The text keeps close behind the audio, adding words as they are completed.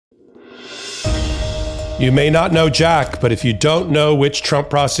You may not know Jack, but if you don't know which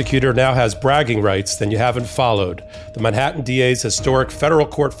Trump prosecutor now has bragging rights, then you haven't followed the Manhattan DA's historic federal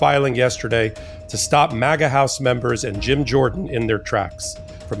court filing yesterday to stop MAGA House members and Jim Jordan in their tracks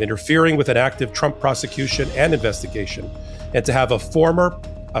from interfering with an active Trump prosecution and investigation, and to have a former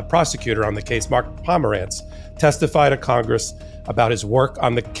prosecutor on the case, Mark Pomerantz, testify to Congress about his work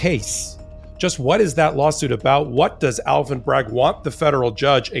on the case. Just what is that lawsuit about? What does Alvin Bragg want the federal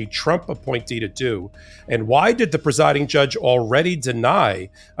judge, a Trump appointee, to do? And why did the presiding judge already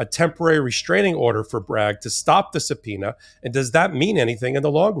deny a temporary restraining order for Bragg to stop the subpoena? And does that mean anything in the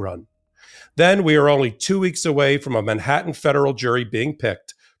long run? Then we are only 2 weeks away from a Manhattan federal jury being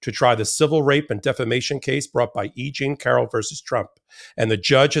picked to try the civil rape and defamation case brought by E. Jean Carroll versus Trump. And the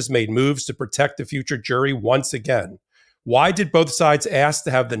judge has made moves to protect the future jury once again. Why did both sides ask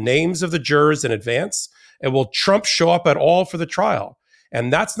to have the names of the jurors in advance? And will Trump show up at all for the trial?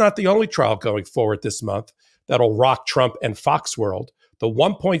 And that's not the only trial going forward this month that'll rock Trump and Fox world. The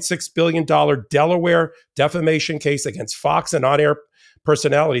 $1.6 billion Delaware defamation case against Fox and on-air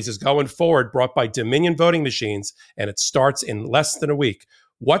personalities is going forward, brought by Dominion voting machines, and it starts in less than a week.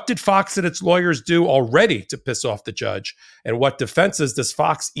 What did Fox and its lawyers do already to piss off the judge? And what defenses does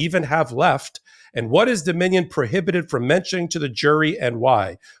Fox even have left? And what is Dominion prohibited from mentioning to the jury, and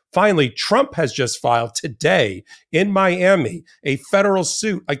why? Finally, Trump has just filed today in Miami a federal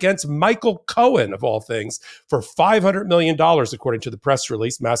suit against Michael Cohen, of all things, for $500 million, according to the press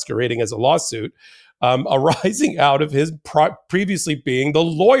release, masquerading as a lawsuit, arising out of his previously being the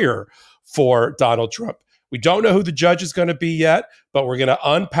lawyer for Donald Trump. We don't know who the judge is going to be yet, but we're going to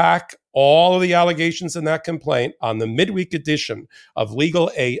unpack all of the allegations in that complaint on the midweek edition of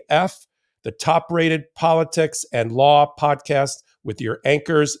Legal AF, the top-rated politics and law podcast with your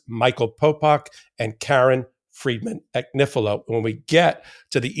anchors, Michael Popak and Karen Friedman-Agnifilo. When we get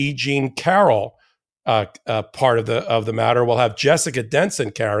to the E. Jean Carroll part of the matter, we'll have Jessica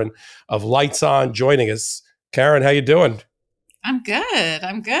Denson, Karen, of Lights On, joining us. Karen, how you doing? I'm good.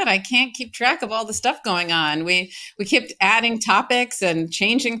 I can't keep track of all the stuff going on. We kept adding topics and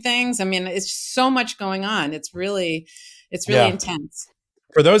changing things. I mean, it's so much going on. It's really intense.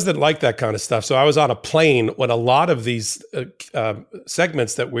 For those that like that kind of stuff, so I was on a plane when a lot of these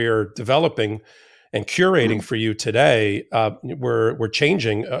segments that we're developing and curating for you today were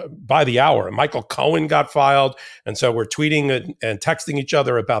changing by the hour. Michael Cohen got filed, and so we're tweeting and texting each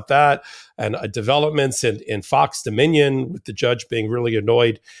other about that, and developments in Fox Dominion, with the judge being really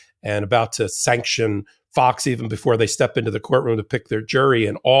annoyed and about to sanction Fox even before they step into the courtroom to pick their jury,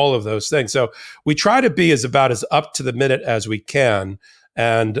 and all of those things. So we try to be about as up to the minute as we can.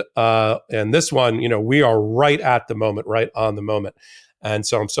 And this one, we are right at the moment, right on the moment. And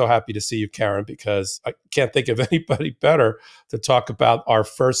so I'm so happy to see you, Karen, because I can't think of anybody better to talk about our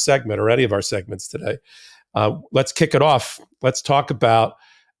first segment or any of our segments today. Let's kick it off. Let's talk about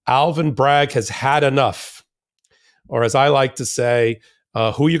Alvin Bragg has had enough, or as I like to say,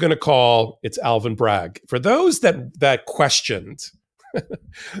 who you're going to call, it's Alvin Bragg. For those that questioned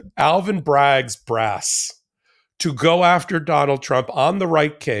Alvin Bragg's brass to go after Donald Trump on the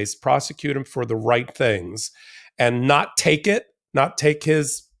right case, prosecute him for the right things, and not take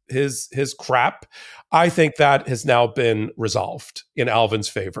his crap, I think that has now been resolved in Alvin's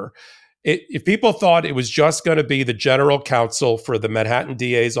favor. If people thought it was just going to be the general counsel for the Manhattan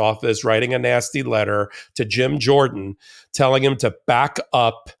DA's office writing a nasty letter to Jim Jordan, telling him to back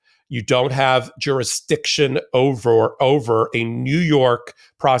up, you don't have jurisdiction over a New York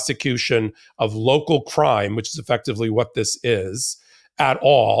prosecution of local crime, which is effectively what this is, at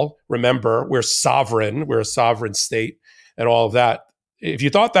all. Remember, we're sovereign. We're a sovereign state and all of that. If you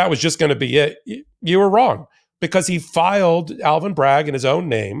thought that was just going to be it, you were wrong, because he filed, Alvin Bragg in his own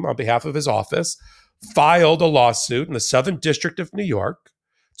name on behalf of his office, filed a lawsuit in the Southern District of New York.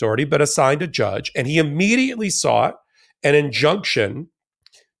 It's already been assigned a judge, and he immediately sought an injunction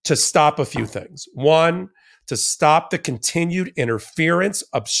to stop a few things. One, to stop the continued interference,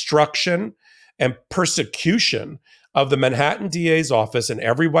 obstruction, and persecution of the Manhattan DA's office and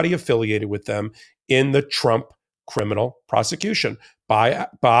everybody affiliated with them in the Trump criminal prosecution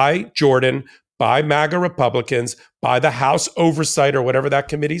by Jordan, by MAGA Republicans, by the House Oversight or whatever that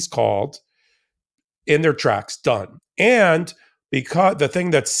committee's called, in their tracks, done. And because the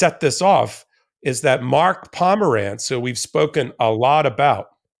thing that set this off is that Mark Pomerantz, who we've spoken a lot about,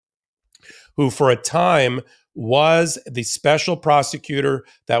 who for a time was the special prosecutor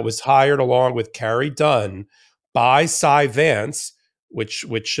that was hired along with Carrie Dunn by Cy Vance, which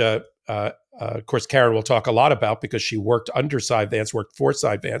of course, Karen will talk a lot about because she worked under Cy Vance, worked for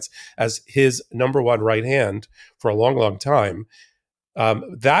Cy Vance as his number one right hand for a long, long time.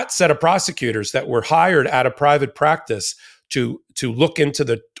 That set of prosecutors that were hired out of private practice to look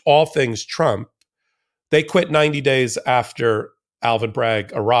into all things Trump, they quit 90 days after Alvin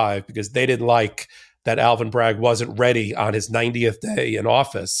Bragg arrived because they didn't like that Alvin Bragg wasn't ready on his 90th day in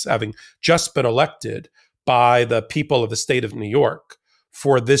office, having just been elected by the people of the state of New York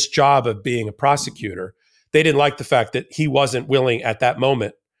for this job of being a prosecutor. They didn't like the fact that he wasn't willing at that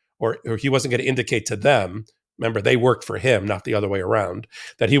moment, or he wasn't going to indicate to them. Remember, they worked for him, not the other way around,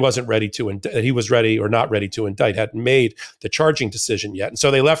 that he wasn't ready to, that he was ready or not ready to indict, hadn't made the charging decision yet. And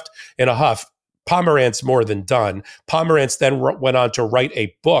so they left in a huff. Pomerantz more than done. Pomerantz then went on to write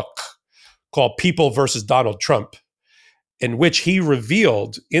a book called People versus Donald Trump, in which he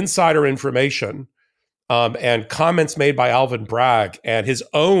revealed insider information and comments made by Alvin Bragg and his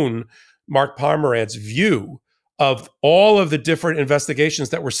own Mark Pomerantz view of all of the different investigations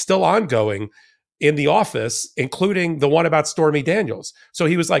that were still ongoing in the office, including the one about Stormy Daniels. So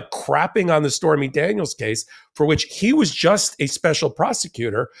he was like crapping on the Stormy Daniels case, for which he was just a special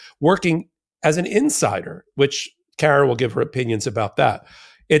prosecutor working as an insider, which Karen will give her opinions about that.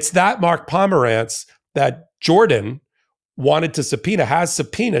 It's that Mark Pomerantz that Jordan wanted to subpoena, has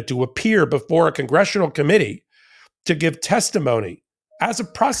subpoenaed to appear before a congressional committee to give testimony as a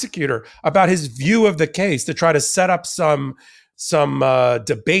prosecutor about his view of the case, to try to set up some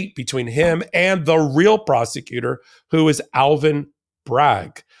debate between him and the real prosecutor, who is Alvin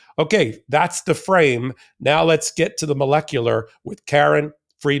Bragg. Okay, that's the frame. Now let's get to the molecular with Karen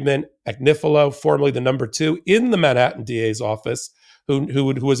Friedman Agnifilo, formerly the number 2 in the Manhattan DA's office,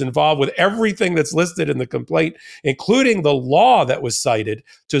 who was involved with everything that's listed in the complaint, including the law that was cited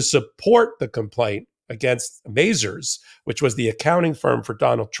to support the complaint against Mazars, which was the accounting firm for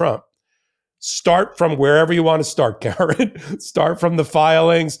Donald Trump. Start from wherever you want to start, Karen. Start from the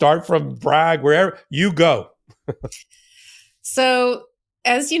filing, start from Bragg, wherever you go. So,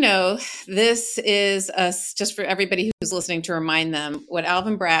 as you know, this is just for everybody who's listening to remind them, what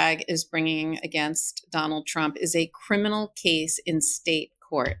Alvin Bragg is bringing against Donald Trump is a criminal case in state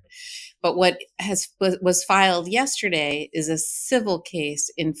court. But what was filed yesterday is a civil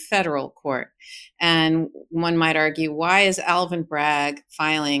case in federal court. And one might argue, why is Alvin Bragg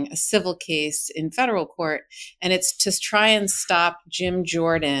filing a civil case in federal court? And it's to try and stop Jim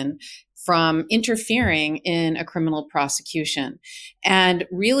Jordan from interfering in a criminal prosecution. And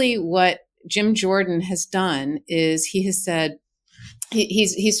really what Jim Jordan has done is he has said,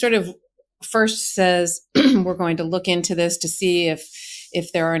 he's sort of first says, we're going to look into this to see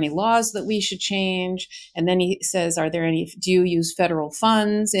if there are any laws that we should change. And then he says, do you use federal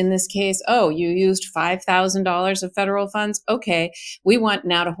funds in this case? Oh, you used $5,000 of federal funds? Okay, we want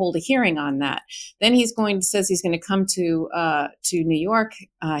now to hold a hearing on that. Then says he's going to come to New York,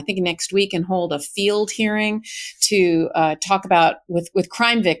 I think next week, and hold a field hearing to talk about with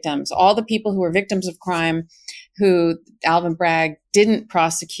crime victims, all the people who are victims of crime who Alvin Bragg didn't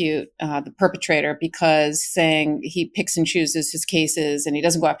prosecute the perpetrator, because saying he picks and chooses his cases and he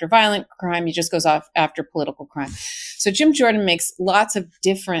doesn't go after violent crime, he just goes off after political crime. So Jim Jordan makes lots of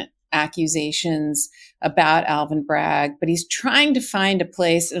different accusations about Alvin Bragg, but he's trying to find a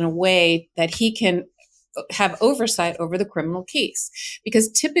place in a way that he can have oversight over the criminal case, because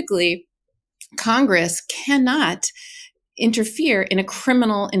typically Congress cannot interfere in a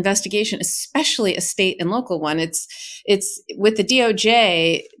criminal investigation, especially a state and local one. It's with the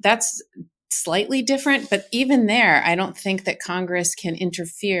DOJ, that's slightly different, but even there, I don't think that Congress can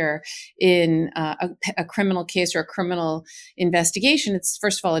interfere in a criminal case or a criminal investigation. It's,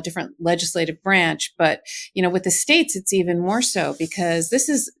 first of all, a different legislative branch, but with the states, it's even more so, because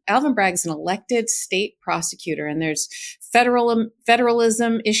Alvin Bragg's an elected state prosecutor, and there's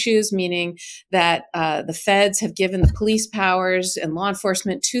federalism issues, meaning that the feds have given the police powers and law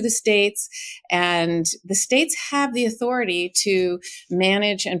enforcement to the states, and the states have the authority to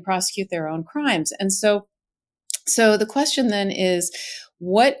manage and prosecute their own crimes. And so the question then is,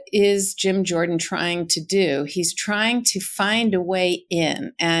 what is Jim Jordan trying to do? He's trying to find a way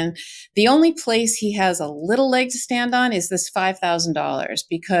in. And the only place he has a little leg to stand on is this $5,000,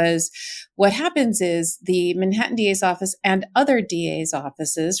 because what happens is the Manhattan DA's office and other DA's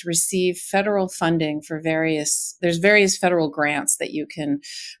offices receive federal funding for there's various federal grants that you can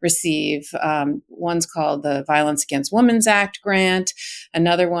receive. One's called the Violence Against Women's Act grant.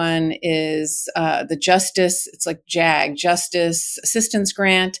 Another one is the it's like JAG, Justice Assistance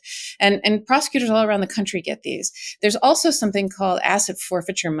Grant. And prosecutors all around the country get these. There's also something called asset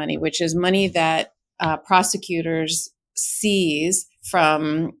forfeiture money, which is money that prosecutors seize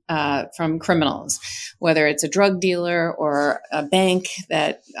from criminals, whether it's a drug dealer or a bank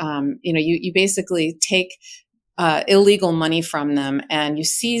that, you basically take illegal money from them, and you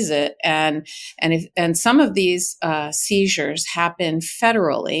seize it. And some of these seizures happen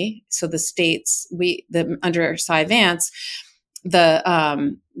federally. So the states, under Cy Vance,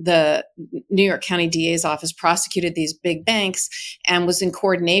 the New York County DA's office prosecuted these big banks and was in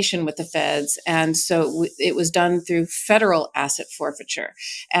coordination with the feds. And so it was done through federal asset forfeiture.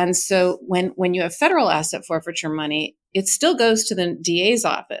 And so when you have federal asset forfeiture money, it still goes to the DA's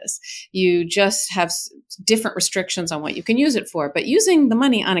office. You just have different restrictions on what you can use it for. But using the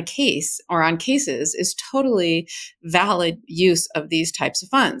money on a case or on cases is totally valid use of these types of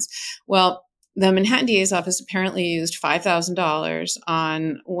funds. Well, the Manhattan DA's office apparently used $5,000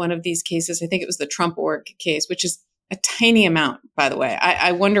 on one of these cases. I think it was the Trump org case, which is a tiny amount, by the way.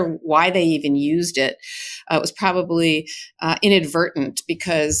 I wonder why they even used it. It was probably inadvertent,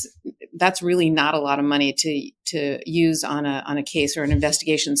 because that's really not a lot of money to use on a case or an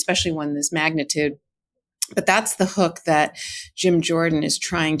investigation, especially one this magnitude. But that's the hook that Jim Jordan is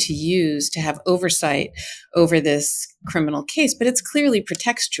trying to use to have oversight over this criminal case. But it's clearly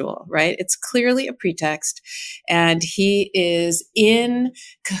pretextual, right? It's clearly a pretext. And he is in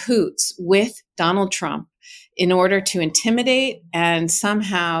cahoots with Donald Trump in order to intimidate and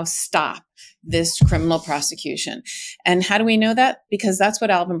somehow stop this criminal prosecution. And how do we know that? Because that's what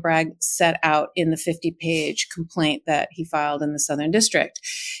Alvin Bragg set out in the 50-page complaint that he filed in the Southern District.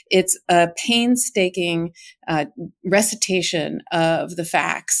 It's a painstaking recitation of the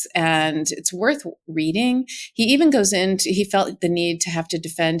facts, and it's worth reading. He even goes into, he felt the need to have to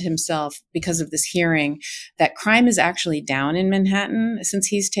defend himself because of this hearing, that crime is actually down in Manhattan since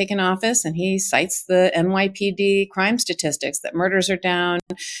he's taken office, and he cites the NYPD crime statistics that murders are down,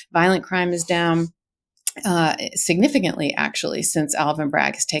 violent crime is down significantly, actually, since Alvin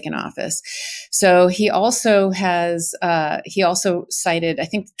Bragg has taken office. So he also cited, I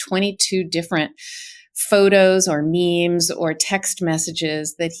think, 22 different photos or memes or text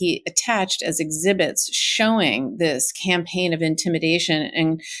messages that he attached as exhibits showing this campaign of intimidation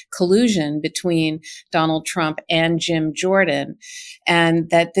and collusion between Donald Trump and Jim Jordan, and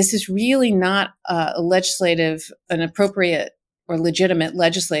that this is really not an appropriate or legitimate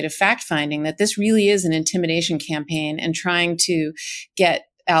legislative fact-finding, that this really is an intimidation campaign and trying to get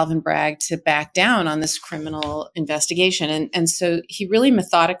Alvin Bragg to back down on this criminal investigation. And so he really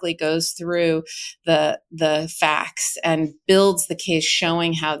methodically goes through the facts and builds the case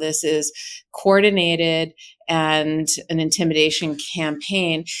showing how this is coordinated and an intimidation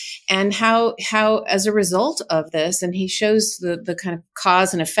campaign, and how as a result of this, and he shows the kind of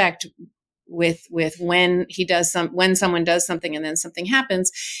cause and effect with when someone does something and then something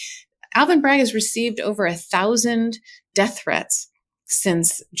happens. Alvin Bragg has received over 1,000 death threats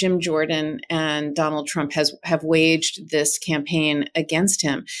since Jim Jordan and Donald Trump have waged this campaign against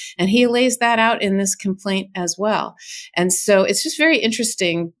him. And he lays that out in this complaint as well. And so it's just very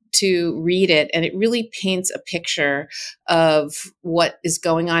interesting to read it, and it really paints a picture of what is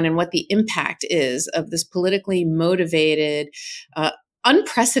going on and what the impact is of this politically motivated,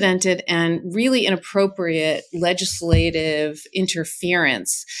 unprecedented and really inappropriate legislative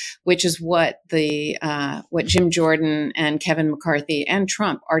interference, which is what what Jim Jordan and Kevin McCarthy and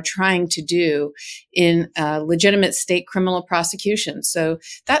Trump are trying to do in legitimate state criminal prosecution. So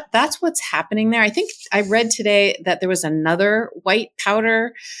that's what's happening there. I think I read today that there was another white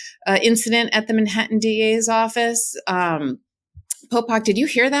powder incident at the Manhattan DA's office. Popok, did you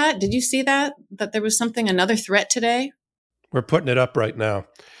hear that? Did you see that there was another threat today? We're putting it up right now.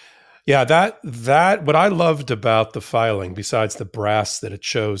 Yeah, that what I loved about the filing, besides the brass that it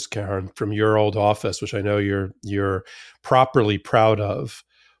shows, Karen, from your old office, which I know you're properly proud of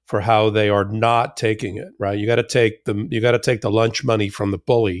for how they are not taking it, right? You got to take the lunch money from the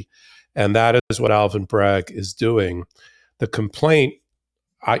bully, and that is what Alvin Bragg is doing. The complaint,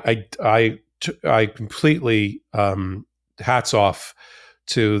 I completely hats off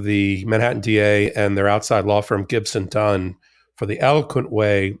to the Manhattan DA and their outside law firm, Gibson Dunn, for the eloquent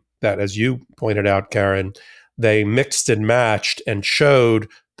way that, as you pointed out, Karen, they mixed and matched and showed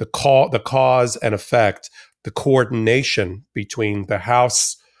the cause and effect, the coordination between the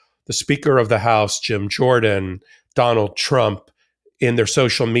House, the Speaker of the House, Jim Jordan, Donald Trump, in their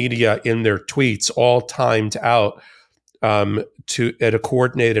social media, in their tweets, all timed out at a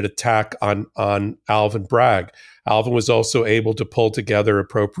coordinated attack on Alvin Bragg. Alvin was also able to pull together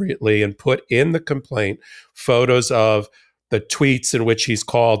appropriately and put in the complaint photos of the tweets in which he's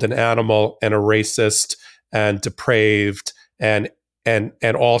called an animal and a racist and depraved and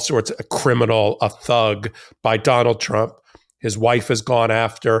all sorts of criminal, a thug by Donald Trump. His wife has gone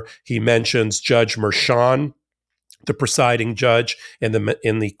after. He mentions Judge Merchan, the presiding judge in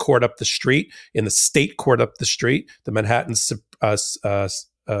the court up the street, in the state court up the street, the Manhattan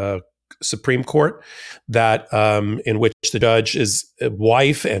Supreme Court, that in which the judge's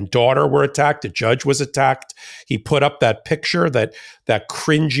wife and daughter were attacked. The judge was attacked. He put up that picture, that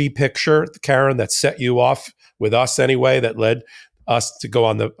cringy picture, Karen, that set you off with us anyway, that led us to go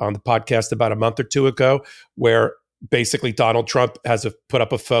on the podcast about a month or two ago, where basically Donald Trump has put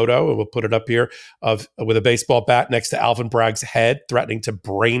up a photo, and we'll put it up here, with a baseball bat next to Alvin Bragg's head, threatening to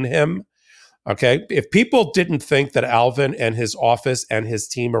brain him. Okay. If people didn't think that Alvin and his office and his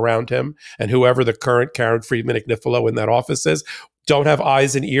team around him, and whoever the current Karen Friedman Agnifilo in that office is, don't have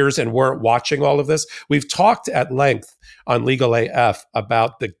eyes and ears and weren't watching all of this. We've talked at length on Legal AF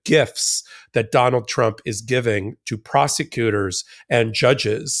about the gifts that Donald Trump is giving to prosecutors and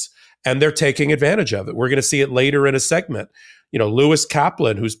judges, and they're taking advantage of it. We're going to see it later in a segment. Lewis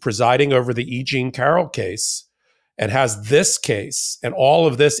Kaplan, who's presiding over the E. Jean Carroll case and has this case and all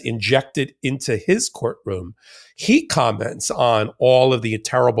of this injected into his courtroom, he comments on all of the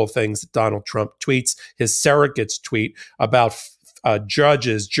terrible things that Donald Trump tweets, his surrogates tweet about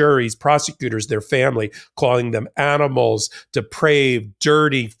judges, juries, prosecutors, their family, calling them animals, depraved,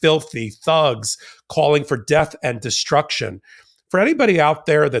 dirty, filthy thugs, calling for death and destruction. For anybody out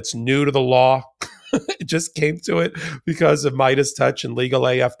there that's new to the law, just came to it because of Midas Touch and Legal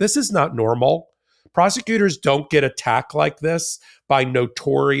AF, this is not normal. Prosecutors don't get attacked like this by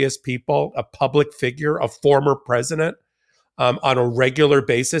notorious people, a public figure, a former president, on a regular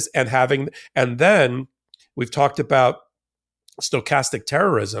basis, and then we've talked about stochastic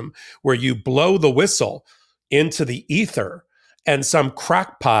terrorism, where you blow the whistle into the ether and some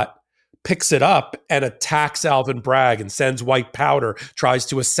crackpot picks it up and attacks Alvin Bragg and sends white powder, tries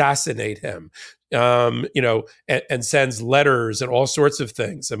to assassinate him, and sends letters and all sorts of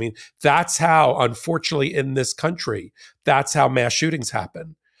things. I mean, that's how, unfortunately, in this country, that's how mass shootings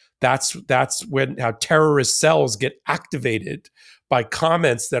happen. That's how terrorist cells get activated by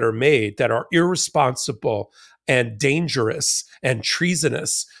comments that are made that are irresponsible and dangerous and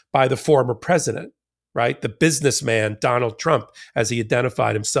treasonous by the former president, right? The businessman, Donald Trump, as he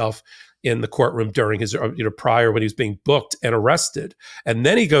identified himself in the courtroom during his, prior when he was being booked and arrested. And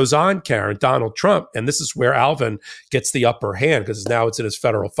then he goes on, Karen, Donald Trump, and this is where Alvin gets the upper hand because now it's in his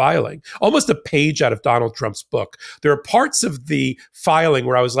federal filing, almost a page out of Donald Trump's book. There are parts of the filing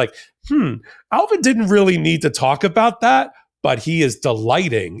where I was like, Alvin didn't really need to talk about that, but he is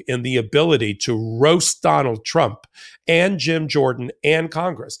delighting in the ability to roast Donald Trump and Jim Jordan and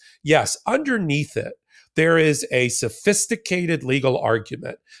Congress. Yes, underneath it, there is a sophisticated legal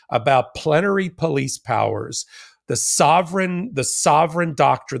argument about plenary police powers, the sovereignty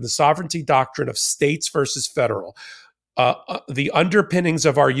doctrine of states versus federal, the underpinnings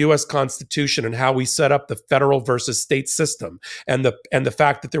of our U.S. Constitution and how we set up the federal versus state system, and the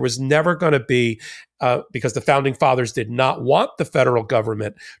fact that there was never going to be, because the founding fathers did not want the federal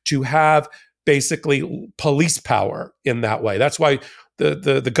government to have basically police power in that way. That's why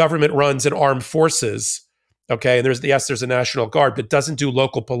the government runs an armed forces. Okay, and there's a National Guard, but doesn't do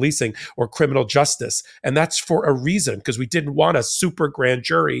local policing or criminal justice. And that's for a reason, because we didn't want a super grand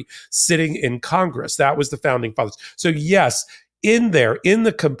jury sitting in Congress. That was the founding fathers. So yes, in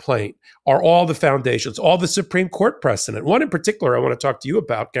the complaint are all the foundations, all the Supreme Court precedent. One in particular I want to talk to you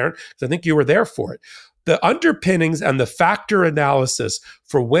about, Karen, because I think you were there for it. The underpinnings and the factor analysis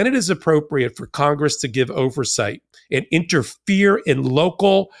for when it is appropriate for Congress to give oversight and interfere in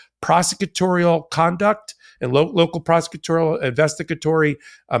local prosecutorial conduct and local prosecutorial investigatory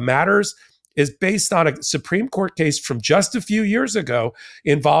matters is based on a Supreme Court case from just a few years ago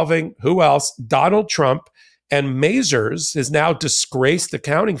involving who else? Donald Trump and Mazars, his now disgraced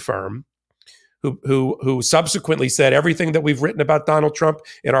accounting firm, who subsequently said everything that we've written about Donald Trump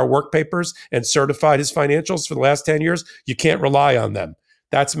in our work papers and certified his financials for the last 10 years, you can't rely on them.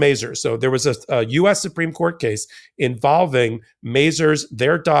 That's Mazars. So there was a U.S. Supreme Court case involving Mazars,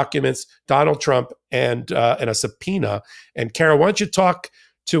 their documents, Donald Trump, and a subpoena. And Karen, why don't you talk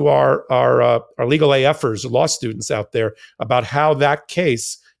to our legal AFers, law students out there, about how that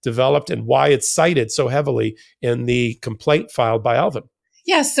case developed and why it's cited so heavily in the complaint filed by Alvin?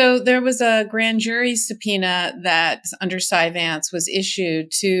 Yeah, so there was a grand jury subpoena that under Cy Vance was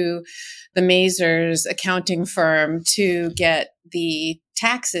issued to the Mazars accounting firm to get the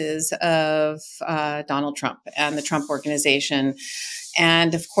taxes of Donald Trump and the Trump Organization.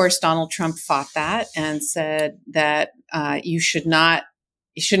 And of course, Donald Trump fought that and said that you shouldn't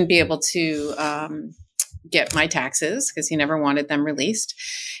be able to get my taxes because he never wanted them released.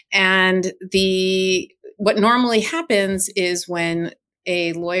 And what normally happens is when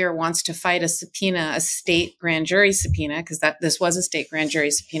a lawyer wants to fight a subpoena, a state grand jury subpoena, because this was a state grand jury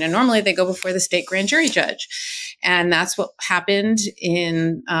subpoena, normally they go before the state grand jury judge. And that's what happened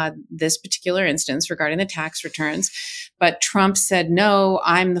in this particular instance regarding the tax returns. But Trump said, no,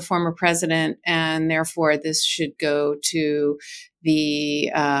 I'm the former president, and therefore this should go to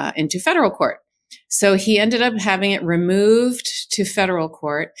into federal court. So he ended up having it removed to federal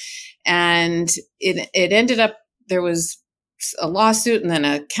court. And it ended up, there was a lawsuit and then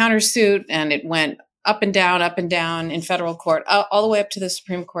a countersuit, and it went up and down in federal court, all the way up to the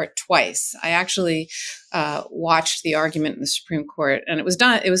Supreme Court twice. I actually watched the argument in the Supreme Court, and it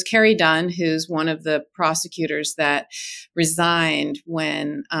was Kerry Dunn, who's one of the prosecutors that resigned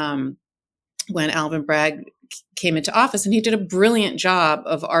when Alvin Bragg came into office, and he did a brilliant job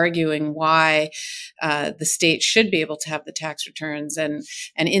of arguing why the state should be able to have the tax returns. And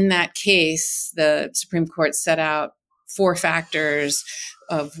in that case, the Supreme Court set out 4 factors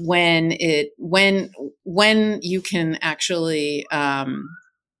of when you can actually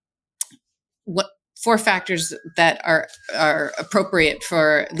what 4 factors that are appropriate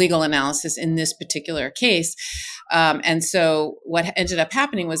for legal analysis in this particular case. And so what ended up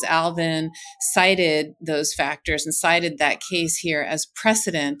happening was Alvin cited those factors and cited that case here as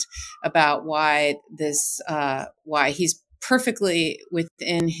precedent about why he's perfectly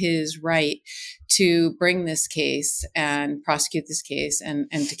within his right to bring this case and prosecute this case and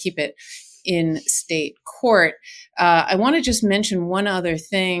to keep it in state court. I want to just mention one other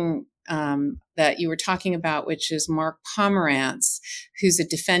thing that you were talking about, which is Mark Pomerantz, who's a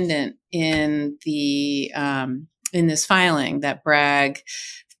defendant in this filing that Bragg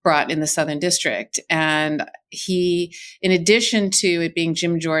brought in the Southern District. And he, in addition to it being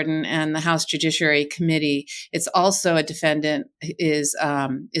Jim Jordan and the House Judiciary Committee, it's also a defendant is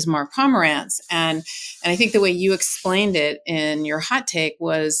Mark Pomerantz. And I think the way you explained it in your hot take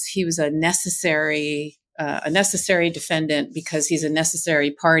was he was a necessary defendant because he's a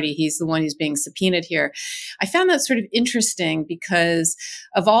necessary party. He's the one who's being subpoenaed here. I found that sort of interesting because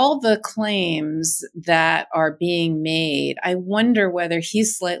of all the claims that are being made, I wonder whether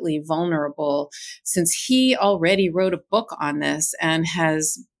he's slightly vulnerable since he already wrote a book on this and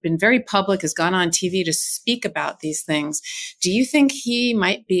has been very public, has gone on TV to speak about these things. Do you think he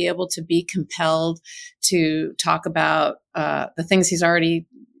might be able to be compelled to talk about the things he's already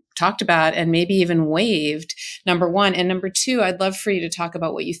talked about and maybe even waived, number one? And number two, I'd love for you to talk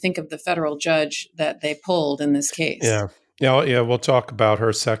about what you think of the federal judge that they pulled in this case. Yeah, we'll talk about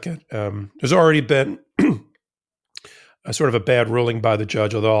her second. There's already been a sort of a bad ruling by the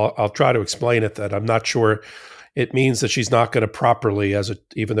judge, although I'll try to explain it, that I'm not sure it means that she's not going to properly,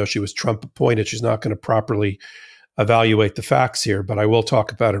 even though she was Trump appointed, she's not going to properly evaluate the facts here. But I will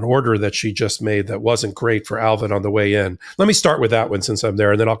talk about an order that she just made that wasn't great for Alvin on the way in. Let me start with that one since I'm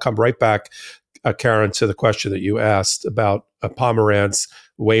there, and then I'll come right back, Karen, to the question that you asked about Pomerantz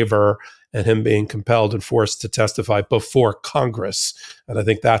waiver and him being compelled and forced to testify before Congress. And I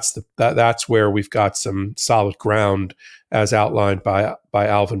think that's where we've got some solid ground as outlined by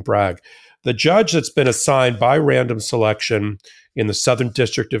Alvin Bragg. The judge that's been assigned by random selection in the Southern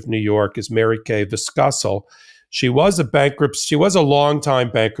District of New York is Mary Kay Viscassel. She was a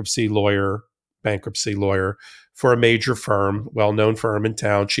longtime bankruptcy lawyer for a major firm, well-known firm in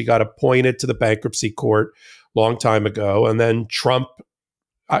town. She got appointed to the bankruptcy court long time ago, and then Trump,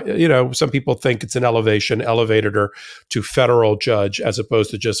 some people think it's an elevated her to federal judge as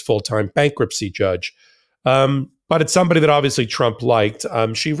opposed to just full-time bankruptcy judge. But it's somebody that obviously Trump liked.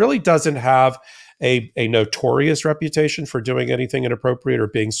 She really doesn't have a notorious reputation for doing anything inappropriate or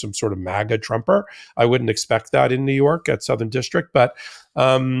being some sort of MAGA Trumper. I wouldn't expect that in New York at Southern District. But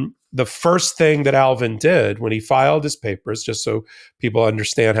the first thing that Alvin did when he filed his papers, just so people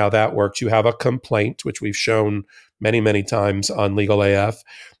understand how that works, you have a complaint, which we've shown many, many times on Legal AF,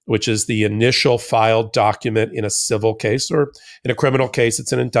 which is the initial filed document in a civil case, or in a criminal case,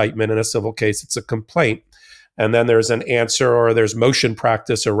 it's an indictment. In a civil case, it's a complaint. And then there's an answer, or there's motion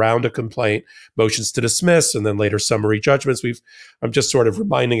practice around a complaint, motions to dismiss, and then later summary judgments. I'm just sort of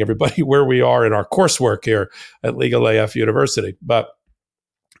reminding everybody where we are in our coursework here at Legal AF University. But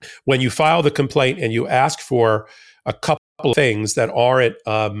when you file the complaint and you ask for a couple of things that aren't,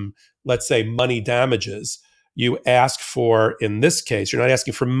 let's say, money damages, you ask for, in this case, you're not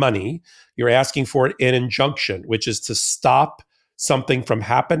asking for money, you're asking for an injunction, which is to stop something from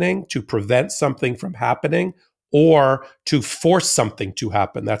happening, to prevent something from happening, or to force something to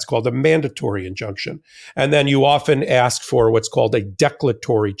happen. That's called a mandatory injunction. And then you often ask for what's called a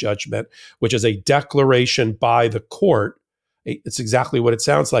declaratory judgment, which is a declaration by the court. It's exactly what it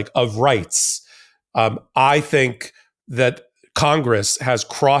sounds like, of rights. I think that Congress has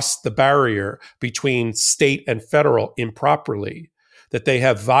crossed the barrier between state and federal improperly, that they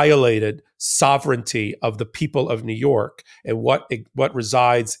have violated sovereignty of the people of New York and what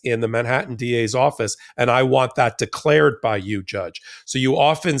resides in the Manhattan DA's office. And I want that declared by you, Judge. So you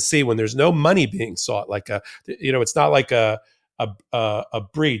often see when there's no money being sought, like it's not like a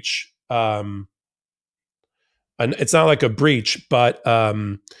breach. And it's not like a breach, but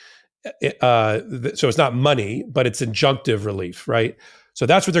so it's not money, but it's injunctive relief, right? So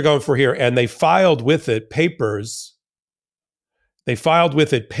that's what they're going for here. And they filed with it papers. They filed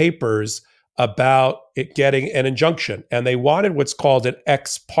with it papers about it getting an injunction. And they wanted what's called an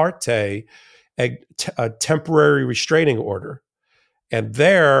ex parte, a temporary restraining order. And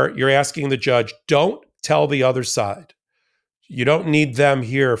there you're asking the judge, don't tell the other side. You don't need them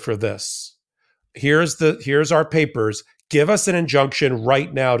here for this. Here's our papers. Give us an injunction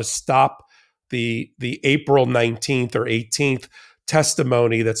right now to stop the April 19th or 18th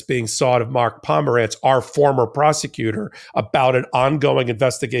testimony that's being sought of Mark Pomerantz, our former prosecutor, about an ongoing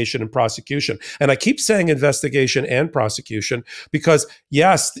investigation and prosecution. And I keep saying investigation and prosecution because,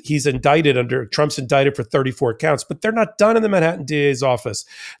 yes, Trump's indicted for 34 counts, but they're not done in the Manhattan DA's office.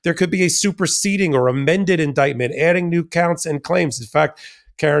 There could be a superseding or amended indictment, adding new counts and claims. In fact,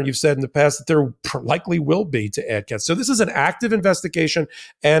 Karen, you've said in the past that there likely will be to add counts. So this is an active investigation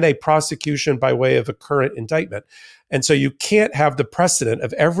and a prosecution by way of a current indictment. And so you can't have the precedent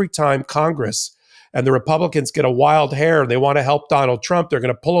of every time Congress and the Republicans get a wild hair and they want to help Donald Trump, they're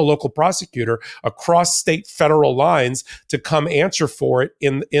going to pull a local prosecutor across state federal lines to come answer for it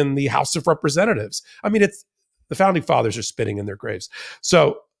in the House of Representatives. I mean, it's the founding fathers are spitting in their graves.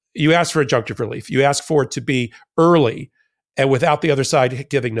 So you ask for injunctive relief. You ask for it to be early and without the other side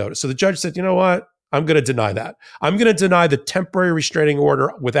giving notice. So the judge said, you know what? I'm going to deny that. I'm going to deny the temporary restraining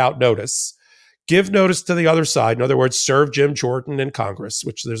order without notice. Give notice to the other side. In other words, serve Jim Jordan in Congress,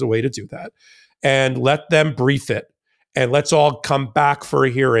 which there's a way to do that, and let them brief it. And let's all come back for a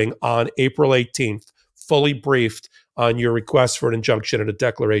hearing on April 18th, fully briefed on your request for an injunction and a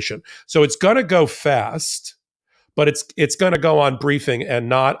declaration. So it's going to go fast, but it's going to go on briefing and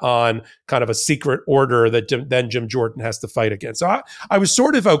not on kind of a secret order that then Jim Jordan has to fight against. So I was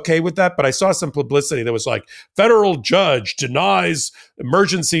sort of okay with that, but I saw some publicity that was like, federal judge denies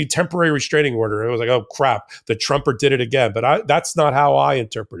emergency temporary restraining order. It was like, oh, crap, the Trumper did it again. But that's not how I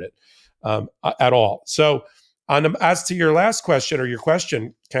interpret it at all. So as to your last question or your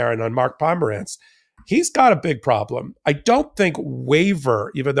question, Karen, on Mark Pomerantz, he's got a big problem. I don't think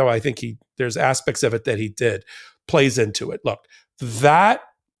waiver, even though I think there's aspects of it that he did, plays into it. Look, that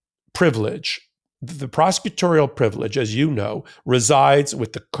privilege, the prosecutorial privilege, as you know, resides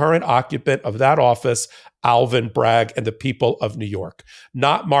with the current occupant of that office, Alvin Bragg, and the people of New York,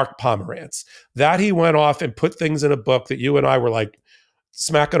 not Mark Pomerantz. That he went off and put things in a book that you and I were like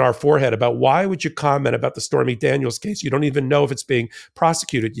smacking our forehead about. Why would you comment about the Stormy Daniels case? You don't even know if it's being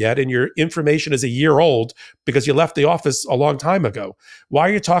prosecuted yet, and your information is a year old because you left the office a long time ago. Why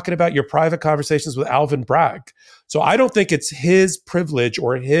are you talking about your private conversations with Alvin Bragg? So I don't think it's his privilege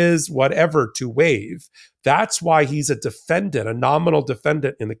or his whatever to waive. That's why he's a defendant, a nominal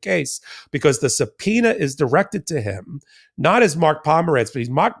defendant in the case, because the subpoena is directed to him, not as Mark Pomerantz, but he's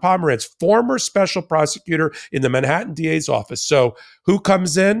Mark Pomerantz, former special prosecutor in the Manhattan DA's office. So who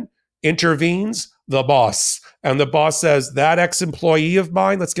comes in, intervenes? The boss. And the boss says, that ex-employee of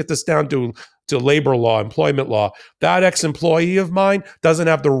mine, let's get this down to labor law, employment law, that ex-employee of mine doesn't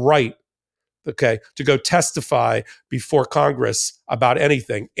have the right, okay, to go testify before Congress about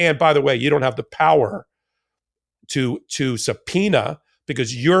anything. And by the way, you don't have the power to subpoena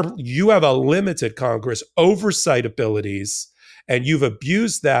because you have a limited Congress oversight abilities, and you've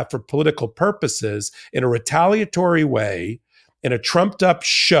abused that for political purposes in a retaliatory way, in a trumped up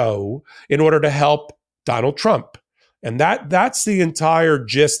show in order to help Donald Trump. And that's the entire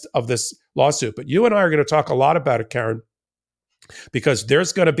gist of this lawsuit. But you and I are going to talk a lot about it, Karen, because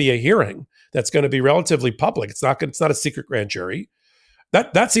there's going to be a hearing that's going to be relatively public. It's not a secret grand jury.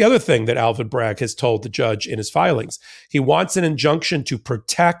 That's the other thing that Alvin Bragg has told the judge in his filings. He wants an injunction to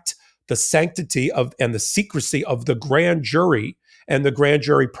protect the sanctity of and the secrecy of the grand jury and the grand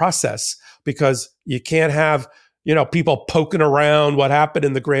jury process, because you can't have, people poking around what happened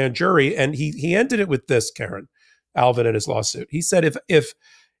in the grand jury. And he ended it with this, Karen, Alvin, in his lawsuit. He said,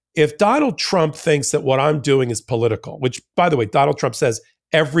 if Donald Trump thinks that what I'm doing is political, which, by the way, Donald Trump says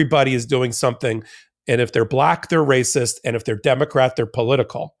everybody is doing something, and if they're black, they're racist, and if they're Democrat, they're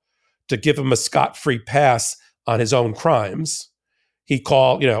political, to give him a scot-free pass on his own crimes. He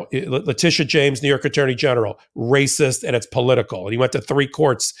called, Letitia James, New York Attorney General, racist, and it's political. And he went to 3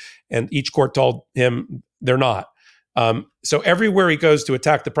 courts, and each court told him they're not. So everywhere he goes to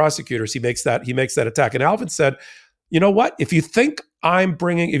attack the prosecutors, he makes that attack. And Alvin said, you know what? If you think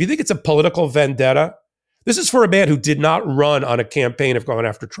it's a political vendetta, this is for a man who did not run on a campaign of going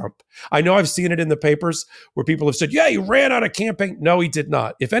after Trump. I know I've seen it in the papers where people have said, yeah, he ran on a campaign. No, he did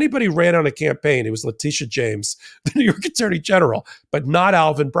not. If anybody ran on a campaign, it was Letitia James, the New York Attorney General, but not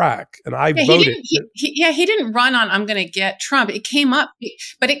Alvin Bragg. And I voted. He didn't run on, I'm going to get Trump. It came up,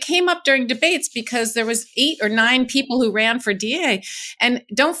 but it came up during debates because there was 8 or 9 people who ran for DA. And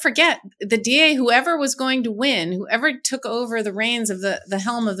don't forget, the DA, whoever was going to win, whoever took over the reins of the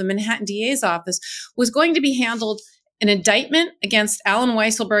helm of the Manhattan DA's office, was going to be handled an indictment against Alan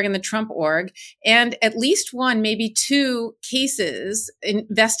Weisselberg and the Trump org, and at least 1, maybe 2 cases,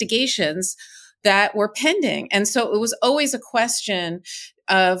 investigations that were pending. And so it was always a question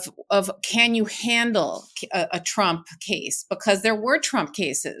of can you handle a Trump case? Because there were Trump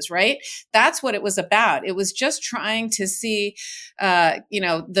cases, right? That's what it was about. It was just trying to see,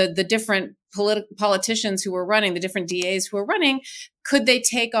 the different politicians who were running, the different DAs who were running, could they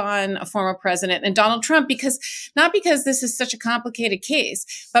take on a former president and Donald Trump? Not because this is such a complicated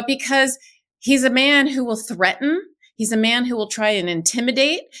case, but because he's a man who will threaten. He's a man who will try and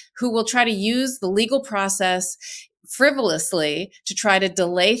intimidate, who will try to use the legal process frivolously to try to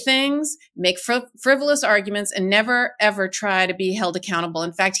delay things, make frivolous arguments, and never, ever try to be held accountable.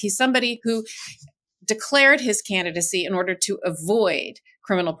 In fact, he's somebody who declared his candidacy in order to avoid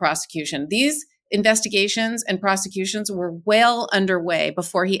criminal prosecution. These investigations and prosecutions were well underway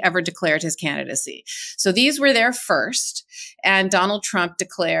before he ever declared his candidacy. So these were there first, and Donald Trump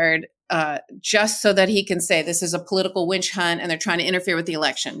declared just so that he can say this is a political witch hunt and they're trying to interfere with the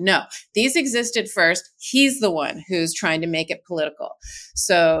election. No, these existed first. He's the one who's trying to make it political.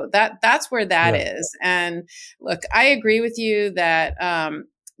 So that's where that is. And look, I agree with you that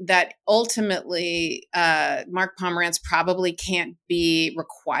that ultimately Mark Pomerantz probably can't be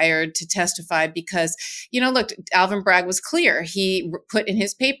required to testify because, look, Alvin Bragg was clear. He put in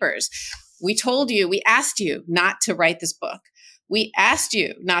his papers, we asked you not to write this book. We asked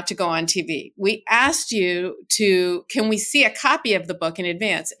you not to go on TV. We asked you can we see a copy of the book in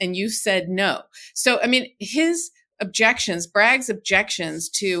advance? And you said no. So, Bragg's objections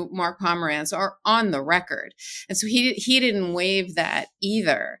to Mark Pomerantz are on the record. And so he didn't waive that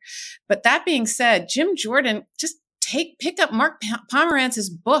either. But that being said, Jim Jordan, just pick up Mark Pomerantz's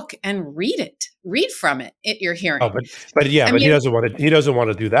book and read it. Read from it at your hearing. Oh, but he doesn't want to. He doesn't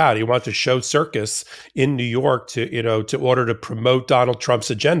want to do that. He wants to show circus in New York to order to promote Donald Trump's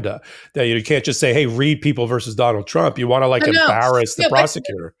agenda. That you can't just say, "Hey, read People versus Donald Trump." You want to embarrass the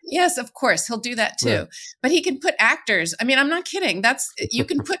prosecutor. Yes, of course, he'll do that too. Yeah. But he can put actors. I'm not kidding. You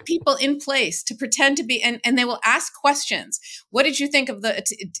can put people in place to pretend to be, and they will ask questions. What did you think of the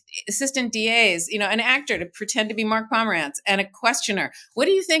assistant DAs? An actor to pretend to be Mark Pomerantz, and a questioner. What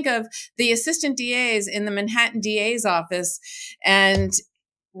do you think of the assistant DAs in the Manhattan DA's office? And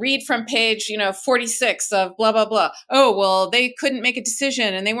read from page 46 of blah blah blah. Oh, well, they couldn't make a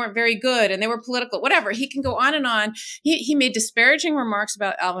decision and they weren't very good and they were political, whatever. He can go on and on. He made disparaging remarks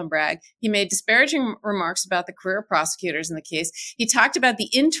about Alvin Bragg. He made disparaging remarks about the career prosecutors in the case. He talked about the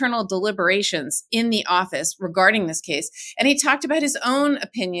internal deliberations in the office regarding this case, and he talked about his own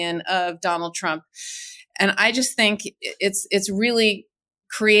opinion of Donald Trump. And I just think it's really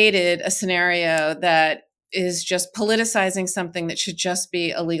created a scenario that is just politicizing something that should just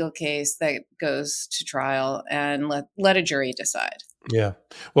be a legal case that goes to trial and let a jury decide. Yeah.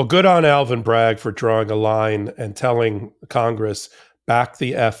 Well, good on Alvin Bragg for drawing a line and telling Congress, back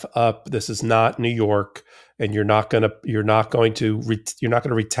the F up. This is not New York, and you're not going to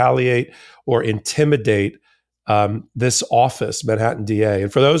retaliate or intimidate this office, Manhattan DA.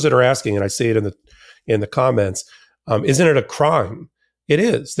 And for those that are asking, and I see it in the comments, isn't it a crime? It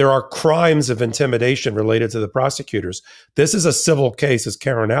is. There are crimes of intimidation related to the prosecutors. This is a civil case, as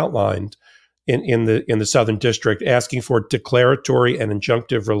Karen outlined, in the Southern District, asking for declaratory and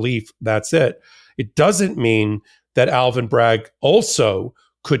injunctive relief. That's it. It doesn't mean that Alvin Bragg also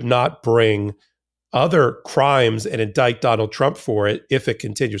could not bring other crimes and indict Donald Trump for it if it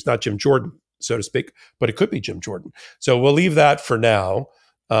continues. Not Jim Jordan, so to speak, but it could be Jim Jordan. So we'll leave that for now.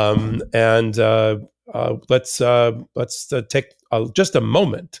 Let's take just a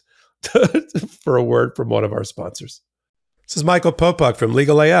moment for a word from one of our sponsors. This is Michael Popok from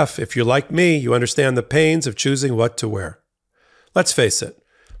Legal AF. If you're like me, you understand the pains of choosing what to wear. Let's face it,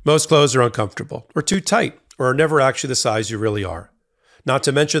 most clothes are uncomfortable, or too tight, or are never actually the size you really are. Not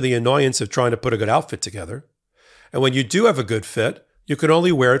to mention the annoyance of trying to put a good outfit together. And when you do have a good fit, you can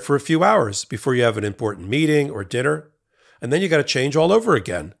only wear it for a few hours before you have an important meeting or dinner, and then you got to change all over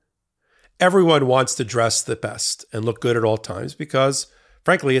again. Everyone wants to dress the best and look good at all times because,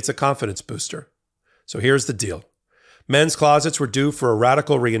 frankly, it's a confidence booster. So here's the deal. Men's closets were due for a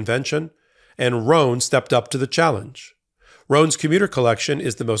radical reinvention, and Rhone stepped up to the challenge. Rhone's commuter collection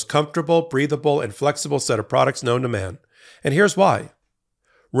is the most comfortable, breathable, and flexible set of products known to man. And here's why.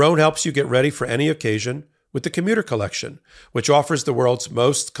 Rhone helps you get ready for any occasion with the commuter collection, which offers the world's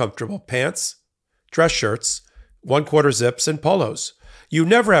most comfortable pants, dress shirts, 1/4 zips, and polos. You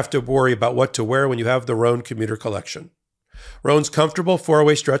never have to worry about what to wear when you have the Rhone commuter collection. Rhone's comfortable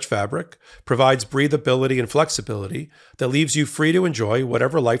 4-way stretch fabric provides breathability and flexibility that leaves you free to enjoy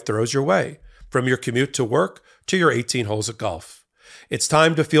whatever life throws your way, from your commute to work to your 18 holes of golf. It's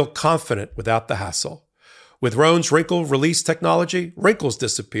time to feel confident without the hassle. With Rhone's wrinkle release technology, wrinkles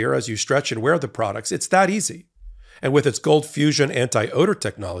disappear as you stretch and wear the products. It's that easy. And with its Gold Fusion anti-odor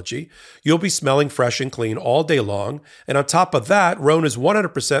technology, you'll be smelling fresh and clean all day long. And on top of that, Rhone is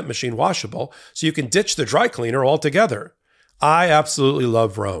 100% machine washable, so you can ditch the dry cleaner altogether. I absolutely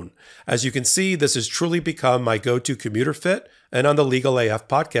love Rhone. As you can see, this has truly become my go-to commuter fit and on the Legal AF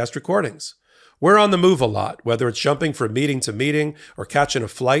podcast recordings. We're on the move a lot, whether it's jumping from meeting to meeting or catching a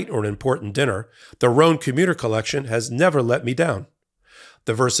flight or an important dinner. The Rhone commuter collection has never let me down.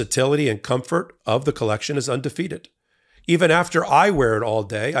 The versatility and comfort of the collection is undefeated. Even after I wear it all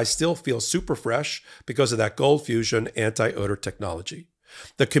day, I still feel super fresh because of that Gold Fusion anti-odor technology.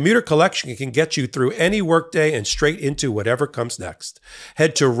 The commuter collection can get you through any workday and straight into whatever comes next.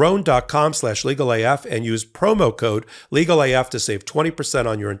 Head to rhone.com/legalaf and use promo code LegalAF to save 20%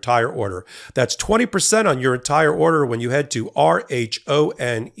 on your entire order. That's 20% on your entire order when you head to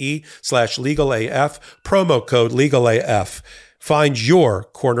RHONE/legalAF, promo code LegalAF. Find your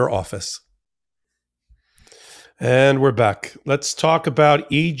corner office. And we're back. Let's talk about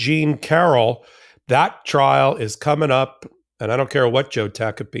E. Jean Carroll. That trial is coming up. And I don't care what Joe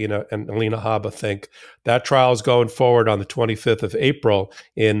Tacopina and Alina Habba think. That trial is going forward on the 25th of April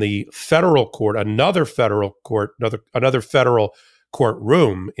in the federal court, another federal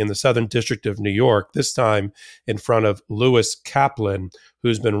courtroom in the Southern District of New York, this time in front of Lewis Kaplan,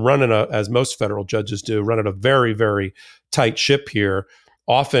 who's been running, as most federal judges do, running a very, very tight ship here,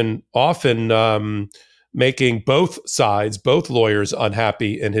 often making both sides, both lawyers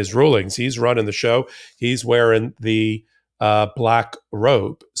unhappy in his rulings. He's running the show. He's wearing the black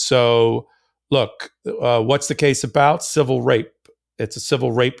robe. So look, what's the case about? Civil rape. It's a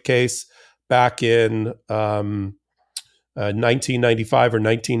civil rape case back in 1995 or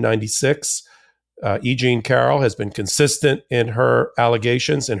 1996. E. Jean Carroll has been consistent in her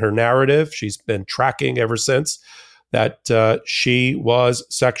allegations and her narrative. She's been tracking ever since that she was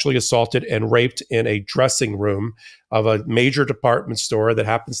sexually assaulted and raped in a dressing room of a major department store that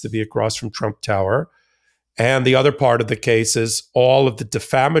happens to be across from Trump Tower. And the other part of the case is all of the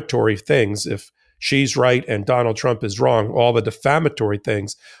defamatory things. If she's right and Donald Trump is wrong, all the defamatory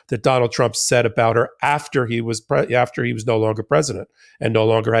things that Donald Trump said about her after he was no longer president and no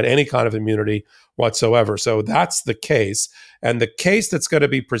longer had any kind of immunity whatsoever. So that's the case. And the case that's going to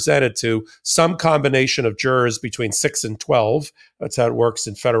be presented to some combination of jurors between 6 and 12. That's how it works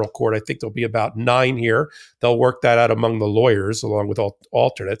in federal court. I think there'll be about 9 here. They'll work that out among the lawyers along with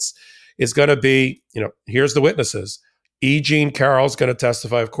alternates. Is going to be, here's the witnesses. E. Jean Carroll's going to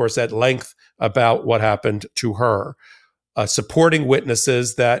testify, of course, at length about what happened to her. Supporting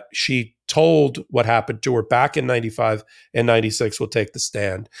witnesses that she told what happened to her back in 95 and 96 will take the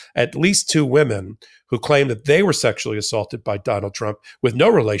stand. At least 2 women who claim that they were sexually assaulted by Donald Trump with no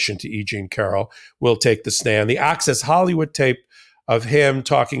relation to E. Jean Carroll will take the stand. The Access Hollywood tape of him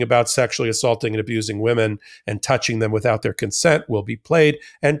talking about sexually assaulting and abusing women and touching them without their consent will be played,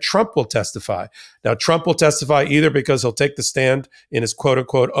 and Trump will testify. Now, Trump will testify either because he'll take the stand in his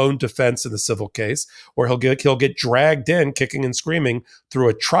quote-unquote own defense in the civil case, or he'll get dragged in kicking and screaming through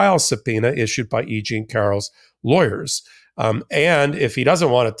a trial subpoena issued by E. Jean Carroll's lawyers. And if he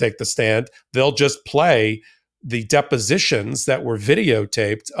doesn't want to take the stand, they'll just play the depositions that were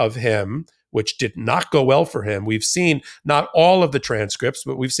videotaped of him, which did not go well for him. We've seen not all of the transcripts,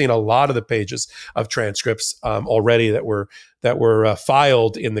 but we've seen a lot of the pages of transcripts already that were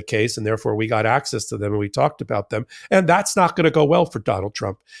filed in the case, and therefore we got access to them and we talked about them. And that's not going to go well for Donald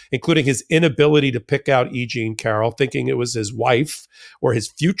Trump, including his inability to pick out E. Jean Carroll, thinking it was his wife or his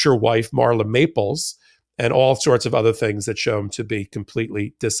future wife, Marla Maples, and all sorts of other things that show him to be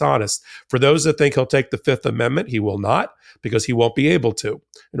completely dishonest. For those that think he'll take the Fifth Amendment, he will not, because he won't be able to.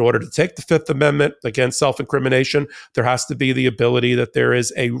 In order to take the Fifth Amendment against self-incrimination, there has to be the ability that there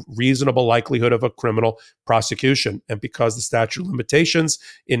is a reasonable likelihood of a criminal prosecution. And because the statute of limitations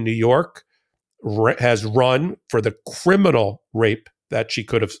in New York has run for the criminal rape that she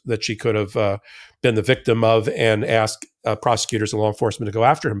could have been the victim of and ask prosecutors and law enforcement to go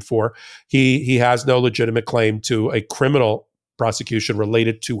after him for. He has no legitimate claim to a criminal prosecution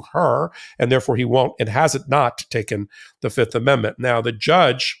related to her, and therefore he won't and hasn't not taken the Fifth Amendment. Now, the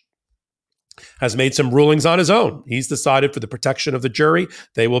judge has made some rulings on his own. He's decided for the protection of the jury,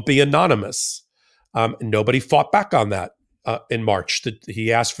 they will be anonymous. Nobody fought back on that in March.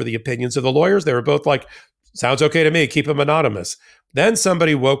 He asked for the opinions of the lawyers. They were both like, sounds okay to me, keep them anonymous. Then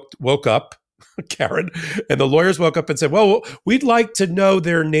somebody woke up, Karen, and the lawyers woke up and said, well, we'd like to know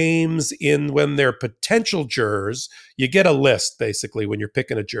their names when they're potential jurors. You get a list, basically, when you're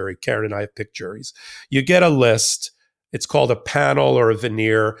picking a jury. Karen and I have picked juries. You get a list. It's called a panel or a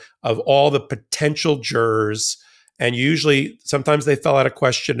veneer of all the potential jurors. And usually, sometimes they fill out a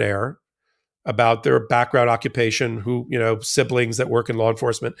questionnaire about their background, occupation, siblings that work in law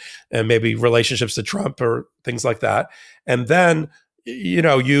enforcement, and maybe relationships to Trump or things like that. And then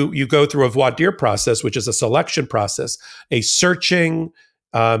you go through a voir dire process, which is a selection process, a searching,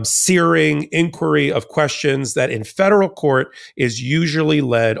 searing inquiry of questions that in federal court is usually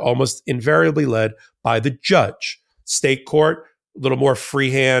almost invariably led by the judge. State court, a little more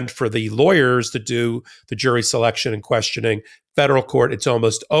freehand for the lawyers to do the jury selection and questioning. Federal court, it's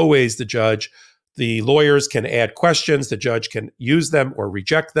almost always the judge. The lawyers can add questions. The judge can use them or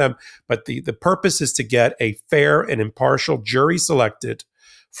reject them. But the purpose is to get a fair and impartial jury selected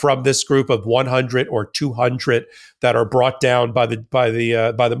from this group of 100 or 200 that are brought down by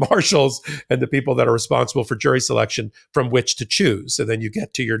the marshals and the people that are responsible for jury selection, from which to choose. And then you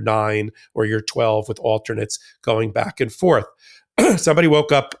get to your 9 or your 12 with alternates going back and forth. Somebody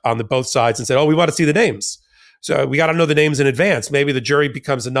woke up on both sides and said, oh, we want to see the names. So we got to know the names in advance. Maybe the jury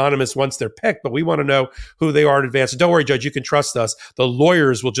becomes anonymous once they're picked, but we want to know who they are in advance. And don't worry, Judge, you can trust us. The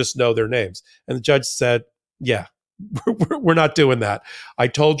lawyers will just know their names. And the judge said, yeah, we're not doing that. I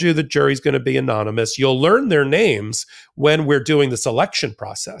told you the jury's going to be anonymous. You'll learn their names when we're doing the selection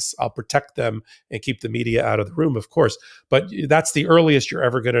process. I'll protect them and keep the media out of the room, of course. But that's the earliest you're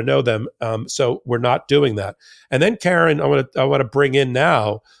ever going to know them. So we're not doing that. And then, Karen, I want to bring in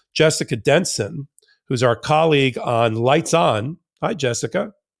now Jessica Denson, who's our colleague on Lights On. Hi,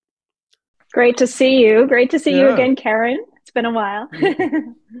 Jessica. Great to see you. Great to see you again, Karen. It's been a while.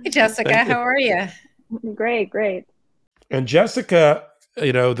 Hey, Jessica. How are you? Great. And Jessica,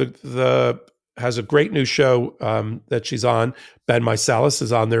 has a great new show that she's on. Ben Meisalis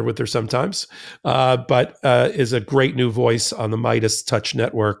is on there with her sometimes, but is a great new voice on the Midas Touch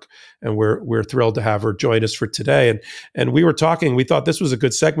Network. And we're thrilled to have her join us for today. And we were talking, we thought this was a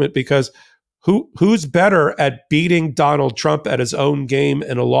good segment because who's better at beating Donald Trump at his own game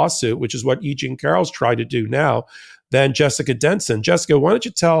in a lawsuit, which is what E. Jean Carroll's trying to do now, than Jessica Denson. Jessica, why don't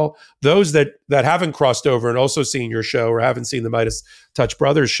you tell those that haven't crossed over and also seen your show or haven't seen the Midas Touch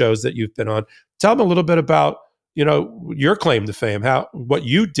Brothers shows that you've been on, tell them a little bit about, your claim to fame, what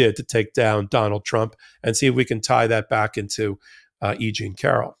you did to take down Donald Trump, and see if we can tie that back into E. Jean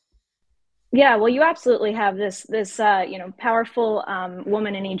Carroll. Yeah, well, you absolutely have this powerful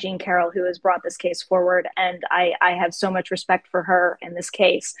woman in E. Jean Carroll who has brought this case forward, and I have so much respect for her in this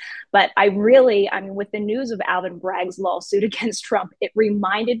case. But with the news of Alvin Bragg's lawsuit against Trump, it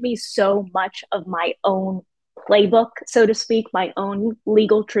reminded me so much of my own playbook, so to speak, my own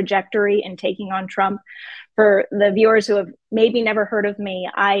legal trajectory in taking on Trump. For the viewers who have maybe never heard of me,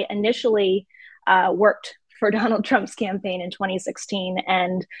 I initially worked for Donald Trump's campaign in 2016.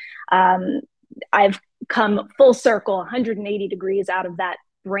 And I've come full circle, 180 degrees out of that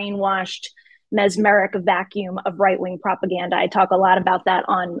brainwashed, mesmeric vacuum of right-wing propaganda. I talk a lot about that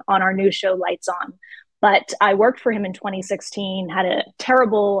on our new show, Lights On. But I worked for him in 2016, had a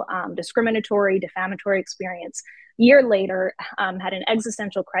terrible discriminatory, defamatory experience. Year later, had an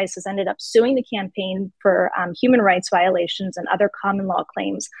existential crisis, ended up suing the campaign for human rights violations and other common law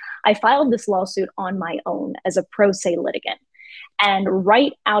claims. I filed this lawsuit on my own as a pro se litigant. And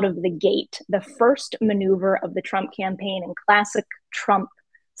right out of the gate, the first maneuver of the Trump campaign in classic Trump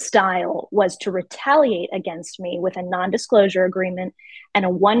style was to retaliate against me with a non-disclosure agreement and a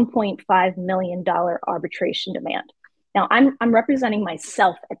 $1.5 million arbitration demand. Now, I'm representing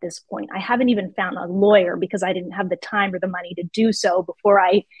myself at this point. I haven't even found a lawyer because I didn't have the time or the money to do so before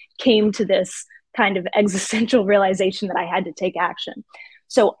I came to this kind of existential realization that I had to take action.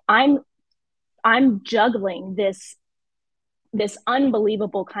 So I'm juggling this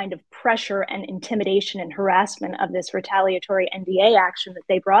unbelievable kind of pressure and intimidation and harassment of this retaliatory NDA action that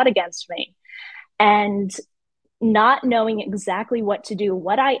they brought against me. And not knowing exactly what to do,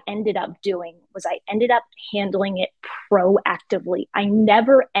 what I ended up doing was I ended up handling it proactively. I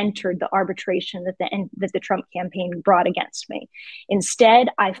never entered the arbitration that the Trump campaign brought against me. Instead,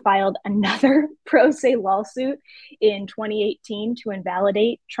 I filed another pro se lawsuit in 2018 to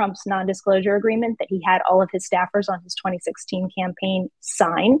invalidate Trump's non-disclosure agreement that he had all of his staffers on his 2016 campaign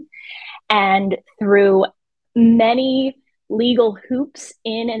sign. And through many legal hoops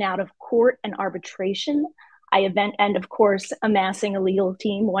in and out of court and arbitration, and of course, amassing a legal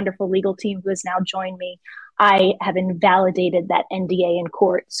team, wonderful legal team who has now joined me, I have invalidated that NDA in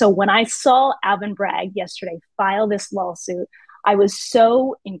court. So when I saw Alvin Bragg yesterday file this lawsuit, I was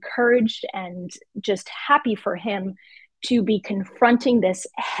so encouraged and just happy for him to be confronting this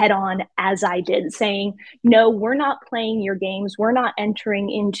head on as I did, saying, no, we're not playing your games. We're not entering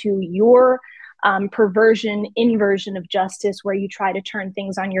into your perversion, inversion of justice where you try to turn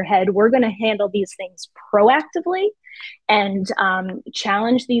things on your head. We're going to handle these things proactively and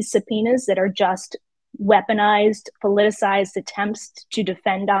challenge these subpoenas that are just weaponized, politicized attempts to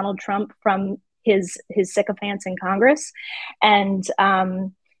defend Donald Trump from his sycophants in Congress. And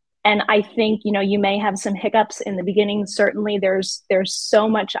I think, you may have some hiccups in the beginning. Certainly there's so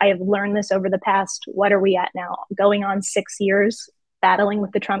much. I have learned this over the past, what are we at now? Going on 6 years battling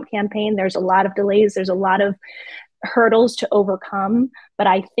with the Trump campaign. There's a lot of delays. There's a lot of hurdles to overcome. But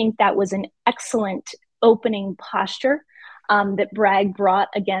I think that was an excellent opening posture that Bragg brought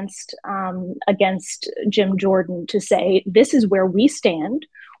against Jim Jordan to say, this is where we stand.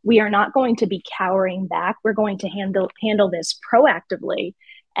 We are not going to be cowering back. We're going to handle this proactively.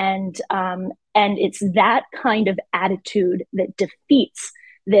 And it's that kind of attitude that defeats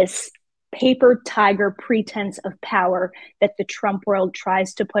this paper tiger pretense of power that the Trump world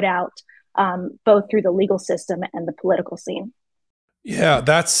tries to put out, both through the legal system and the political scene. Yeah,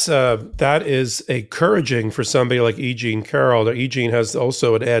 that is encouraging for somebody like E. Jean Carroll. E. Jean has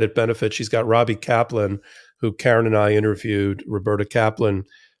also an added benefit. She's got Robbie Kaplan, who Karen and I interviewed, Roberta Kaplan,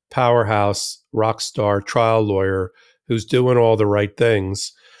 powerhouse, rock star, trial lawyer, who's doing all the right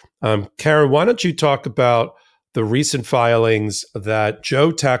things. Karen, why don't you talk about the recent filings that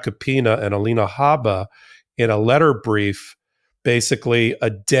Joe Tacopina and Alina Habba, in a letter brief, basically a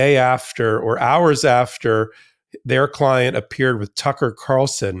day after or hours after their client appeared with Tucker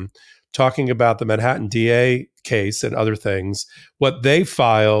Carlson talking about the Manhattan DA case and other things, what they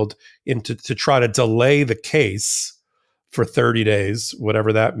filed to try to delay the case for 30 days,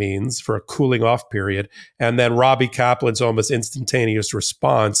 whatever that means, for a cooling off period. And then Robbie Kaplan's almost instantaneous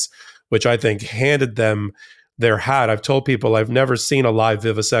response, which I think handed them their hat. I've told people I've never seen a live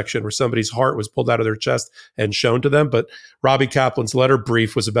vivisection where somebody's heart was pulled out of their chest and shown to them, but Robbie Kaplan's letter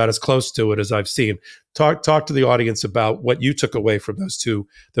brief was about as close to it as I've seen. Talk to the audience about what you took away from those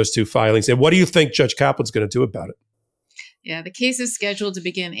two filings, and what do you think Judge Kaplan's going to do about it? Yeah, the case is scheduled to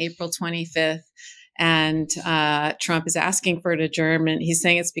begin April 25th. And Trump is asking for an adjournment. He's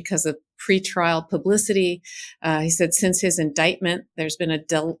saying it's because of pretrial publicity. He said since his indictment, there's been a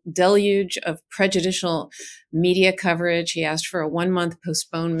deluge of prejudicial media coverage. He asked for a 1-month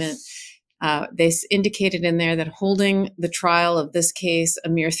postponement. They indicated in there that holding the trial of this case a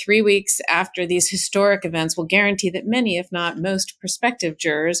mere 3 weeks after these historic events will guarantee that many, if not most, prospective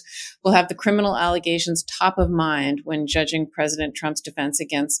jurors will have the criminal allegations top of mind when judging President Trump's defense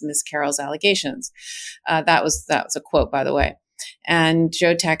against Ms. Carroll's allegations. That was a quote, by the way. And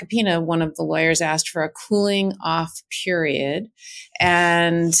Joe Tacopina, one of the lawyers, asked for a cooling off period.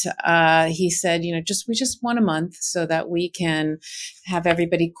 And he said, we just want a month so that we can have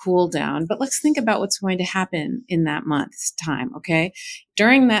everybody cool down. But let's think about what's going to happen in that month's time, okay?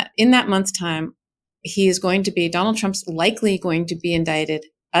 In that month's time, Donald Trump's likely going to be indicted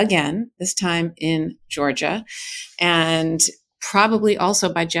again, this time in Georgia, and probably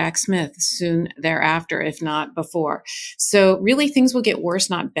also by Jack Smith soon thereafter, if not before. So really things will get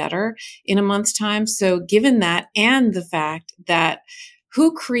worse, not better in a month's time. So given that, and the fact that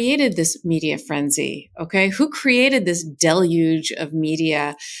who created this media frenzy, okay? Who created this deluge of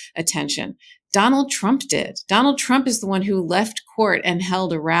media attention? Donald Trump did. Donald Trump is the one who left court and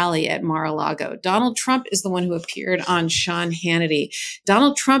held a rally at Mar-a-Lago. Donald Trump is the one who appeared on Sean Hannity.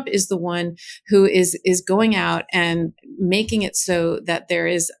 Donald Trump is the one who is going out and making it so that there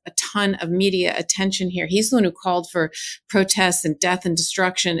is a ton of media attention here. He's the one who called for protests and death and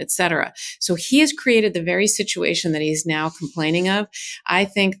destruction, et cetera. So he has created the very situation that he's now complaining of. I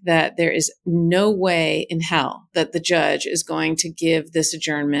think that there is no way in hell that the judge is going to give this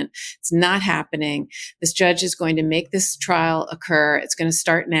adjournment. It's not happening. This judge is going to make this trial occur occur. It's going to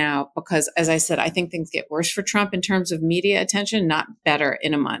start now because, as I said, I think things get worse for Trump in terms of media attention, not better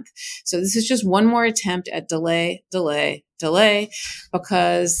in a month. So this is just one more attempt at delay,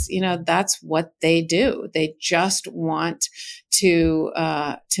 because, that's what they do. They just want to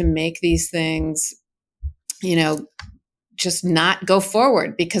make these things, just not go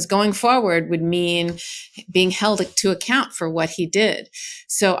forward, because going forward would mean being held to account for what he did.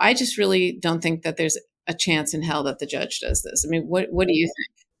 So I just really don't think that there's a chance in hell that the judge does this. I mean, what do you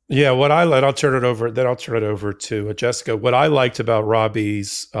think? Yeah, I'll turn it over to Jessica. What I liked about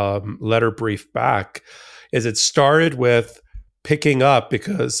Robbie's letter brief back is it started with picking up,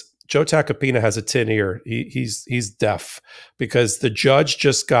 because Joe Tacopina has a tin ear. He's deaf, because the judge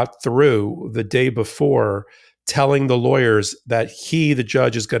just got through the day before telling the lawyers that the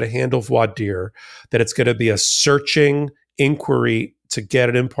judge, is going to handle voir dire, that it's going to be a searching inquiry to get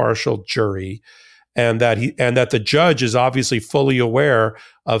an impartial jury, and that the judge is obviously fully aware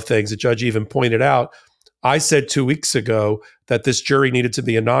of things. The judge even pointed out, I said 2 weeks ago that this jury needed to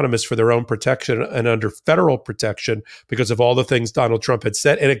be anonymous for their own protection and under federal protection because of all the things Donald Trump had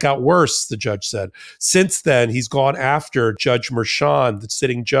said. And it got worse, the judge said. Since then, he's gone after Judge Merchan, the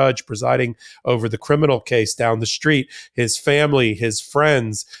sitting judge presiding over the criminal case down the street, his family, his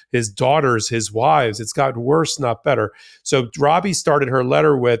friends, his daughters, his wives. It's gotten worse, not better. So Robbie started her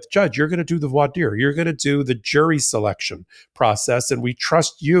letter with, Judge, you're going to do the voir dire. You're going to do the jury selection process, and we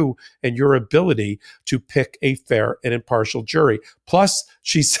trust you and your ability to pick a fair and impartial jury. Plus,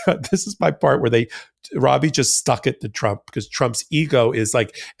 she said, this is my part where Robbie just stuck it to Trump, because Trump's ego is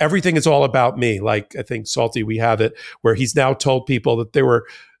like, everything is all about me. Like, I think, Salty, we have it where he's now told people that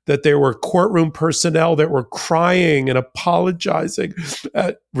there were courtroom personnel that were crying and apologizing.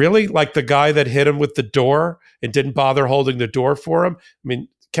 Really? Like the guy that hit him with the door and didn't bother holding the door for him? I mean,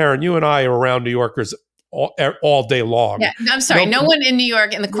 Karen, you and I are around New Yorkers all day long. Yeah, I'm sorry. No one in New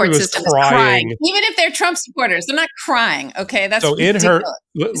York in the court system is crying. Even if they're Trump supporters, they're not crying. Okay, that's so ridiculous.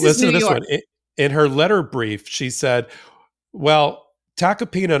 Listen to this one. In her letter brief, she said, well,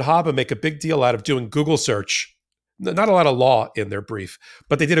 Tacopina and Haba make a big deal out of doing Google search. Not a lot of law in their brief,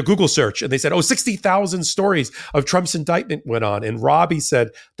 but they did a Google search and they said, 60,000 stories of Trump's indictment went on. And Robbie said,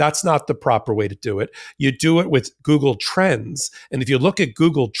 that's not the proper way to do it. You do it with Google Trends. And if you look at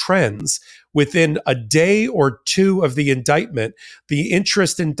Google Trends, within a day or two of the indictment, the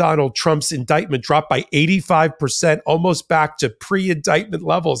interest in Donald Trump's indictment dropped by 85%, almost back to pre-indictment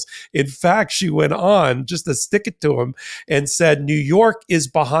levels. In fact, she went on just to stick it to him and said, New York is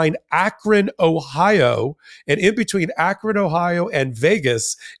behind Akron, Ohio, and in between Akron, Ohio and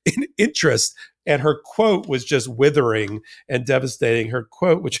Vegas in interest. And her quote was just withering and devastating. Her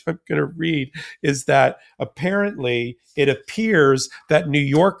quote, which I'm going to read, is that apparently it appears that New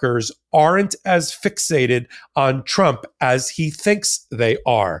Yorkers aren't as fixated on Trump as he thinks they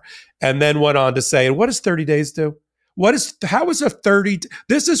are. And then went on to say, and what does 30 days do? How is a 30?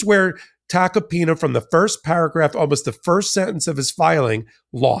 This is where Tacopina, from the first paragraph, almost the first sentence of his filing,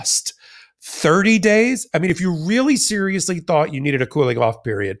 lost. 30 days? I mean, if you really seriously thought you needed a cooling off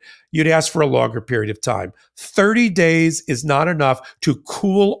period, you'd ask for a longer period of time. 30 days is not enough to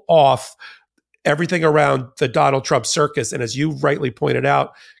cool off everything around the Donald Trump circus. And as you rightly pointed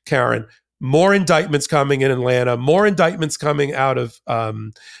out, Karen, more indictments coming in Atlanta, more indictments coming out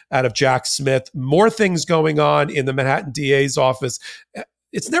of Jack Smith, more things going on in the Manhattan DA's office.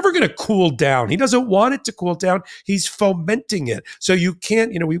 It's never going to cool down. He doesn't want it to cool down. He's fomenting it. So you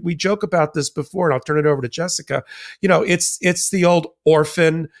can't, we joke about this before, and I'll turn it over to Jessica. It's the old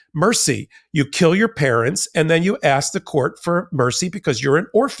orphan mercy. You kill your parents and then you ask the court for mercy because you're an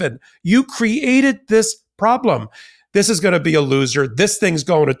orphan. You created this problem. This is going to be a loser. This thing's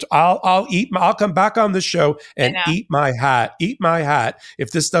going to, I'll come back on the show and eat my hat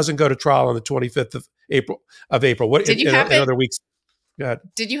if this doesn't go to trial on the 25th of April. What in other weeks?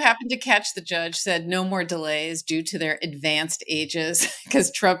 Did you happen to catch the judge said no more delays due to their advanced ages,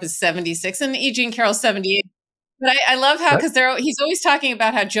 because Trump is 76 and E. Jean Carroll's 78? But I love how, because he's always talking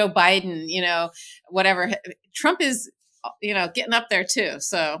about how Joe Biden, whatever. Trump is, getting up there too.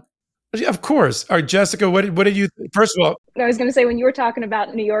 So. Of course. All right, Jessica, what did you, first of all? I was going to say, when you were talking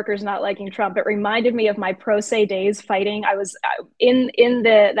about New Yorkers not liking Trump, it reminded me of my pro se days fighting. I was in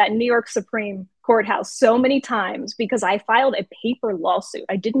that New York Supreme Courthouse so many times because I filed a paper lawsuit.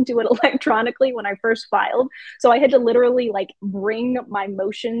 I didn't do it electronically when I first filed. So I had to literally bring my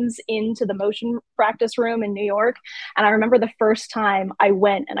motions into the motion practice room in New York. And I remember the first time I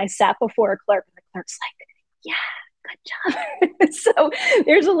went and I sat before a clerk, and the clerk's like, yeah, good job. So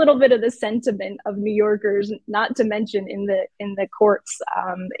there's a little bit of the sentiment of New Yorkers, not to mention in the courts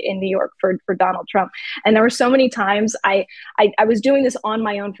in New York for Donald Trump. And there were so many times I was doing this on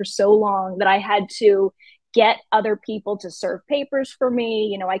my own for so long that I had to get other people to serve papers for me.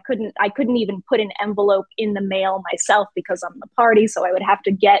 You know, I couldn't even put an envelope in the mail myself because I'm the party. So I would have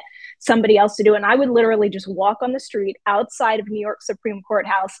to get somebody else to do it. And I would literally just walk on the street outside of New York Supreme Court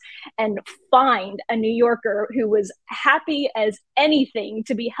House and find a New Yorker who was happy as anything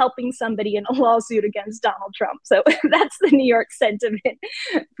to be helping somebody in a lawsuit against Donald Trump. So that's the New York sentiment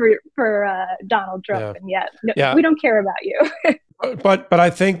for Donald Trump. Yeah. And we don't care about you. But I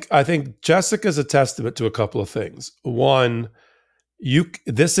think Jessica's a testament to a couple of things. One,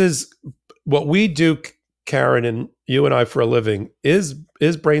 this is what we do, Karen, and you and I for a living is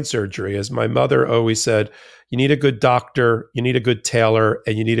brain surgery. As my mother always said, you need a good doctor, you need a good tailor,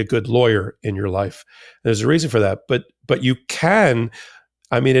 and you need a good lawyer in your life. There's a reason for that. But you can,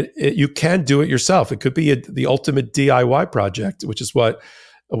 I mean, you can do it yourself. It could be the ultimate DIY project, which is what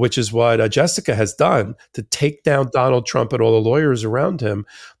Jessica has done to take down Donald Trump and all the lawyers around him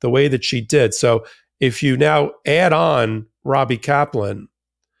the way that she did. So if you now add on Robbie Kaplan,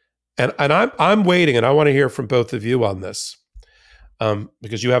 and I'm waiting, and I want to hear from both of you on this,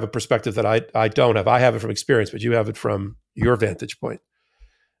 because you have a perspective that I don't have. I have it from experience, but you have it from your vantage point.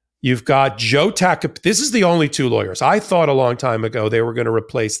 You've got Joe Tacopina. This is the only two lawyers. I thought a long time ago they were going to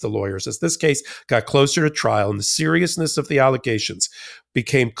replace the lawyers. As this case got closer to trial and the seriousness of the allegations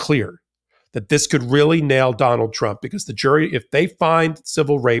became clear that this could really nail Donald Trump, because the jury, if they find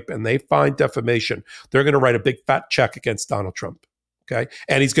civil rape and they find defamation, they're going to write a big fat check against Donald Trump. Okay.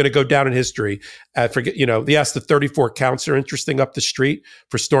 And he's going to go down in history. Yes, the 34 counts are interesting up the street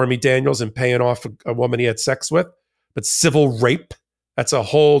for Stormy Daniels and paying off a woman he had sex with, but civil rape, that's a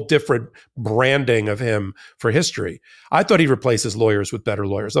whole different branding of him for history. I thought he'd replace his lawyers with better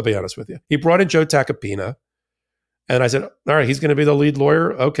lawyers. I'll be honest with you. He brought in Joe Tacopina, and I said, all right, he's going to be the lead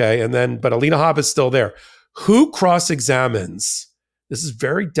lawyer. Okay. But Alina Habba is still there. Who cross-examines? This is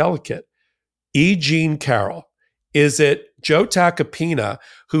very delicate. E. Jean Carroll. Is it Joe Tacopina,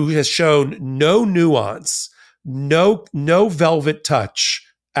 who has shown no nuance, no velvet touch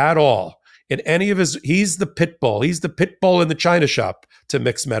at all in any of his? He's the pit bull. He's the pit bull in the china shop, to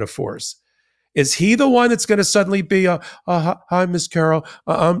mix metaphors. Is he the one that's going to suddenly be hi, Miss Carroll,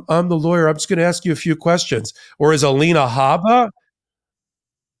 I'm the lawyer, I'm just going to ask you a few questions? Or is Alina Habba?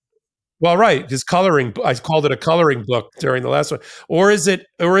 Well, right, his coloring. I called it a coloring book during the last one. Or is it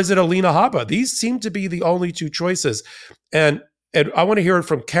Alina Habba? These seem to be the only two choices. And I want to hear it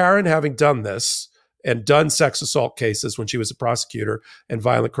from Karen, having done this and done sex assault cases when she was a prosecutor and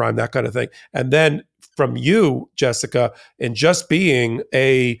violent crime, that kind of thing. And then from you, Jessica, and just being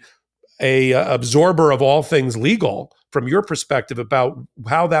a absorber of all things legal, from your perspective about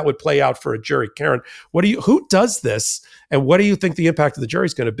how that would play out for a jury. Karen, who does this, and what do you think the impact of the jury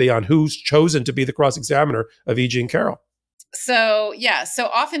is going to be on who's chosen to be the cross-examiner of E. Jean Carroll? So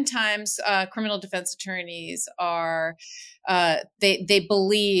oftentimes criminal defense attorneys are, they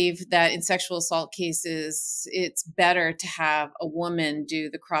believe that in sexual assault cases, it's better to have a woman do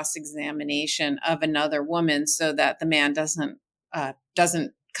the cross-examination of another woman so that the man doesn't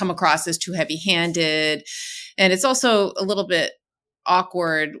come across as too heavy-handed. And it's also a little bit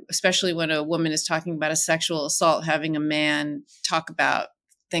awkward, especially when a woman is talking about a sexual assault, having a man talk about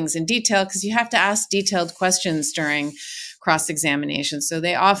things in detail, because you have to ask detailed questions during cross-examination. So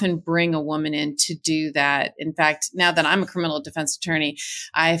they often bring a woman in to do that. In fact, now that I'm a criminal defense attorney,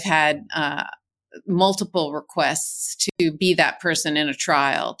 I've had multiple requests to be that person in a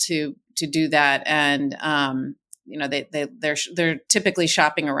trial to do that. And they're typically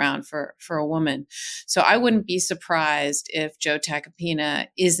shopping around for a woman. So I wouldn't be surprised if Joe Tacopina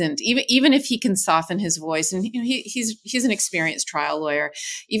isn't, even if he can soften his voice, and he's an experienced trial lawyer,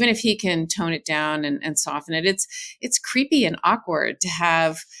 even if he can tone it down and soften it, it's creepy and awkward to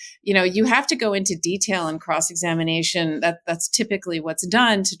have, you have to go into detail in cross-examination. That's typically what's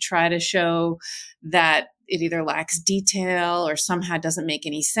done to try to show that it either lacks detail or somehow doesn't make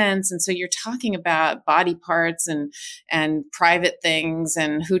any sense. And so you're talking about body parts and private things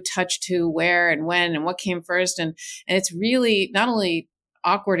and who touched who, where and when and what came first. And it's really not only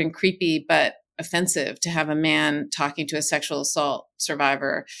awkward and creepy, but offensive to have a man talking to a sexual assault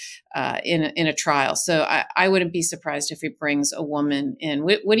survivor in a trial. So I wouldn't be surprised if he brings a woman in.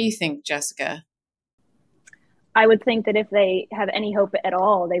 What do you think, Jessica? I would think that if they have any hope at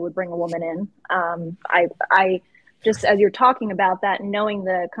all, they would bring a woman in. I just as you're talking about that, knowing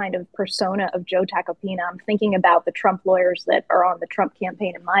the kind of persona of Joe Tacopina, I'm thinking about the Trump lawyers that are on the Trump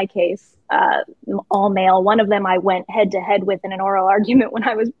campaign in my case, all male. One of them I went head to head with in an oral argument when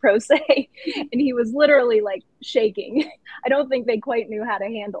I was pro se, and he was literally like shaking. I don't think they quite knew how to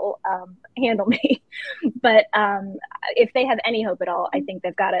handle me. But if they have any hope at all, I think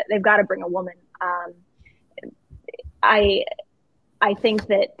they've got to bring a woman. I think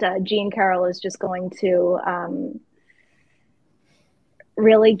that Jean Carroll is just going to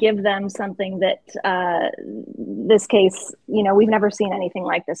really give them something that this case, we've never seen anything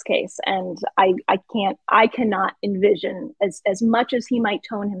like this case. And I cannot envision, as much as he might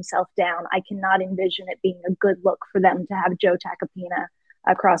tone himself down, I cannot envision it being a good look for them to have Joe Tacopina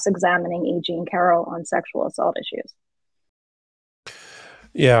cross-examining E. Jean Carroll on sexual assault issues.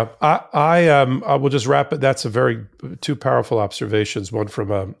 Yeah, I will just wrap it. That's two powerful observations, one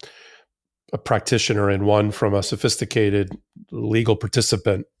from a practitioner and one from a sophisticated legal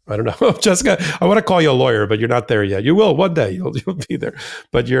participant. I don't know, Jessica, I want to call you a lawyer, but you're not there yet. You will one day. You'll be there.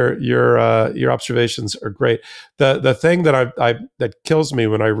 But your observations are great. The thing that that kills me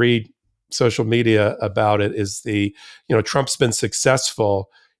when I read social media about it is Trump's been successful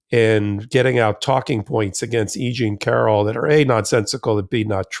in getting out talking points against E. Jean Carroll that are A, nonsensical, and B,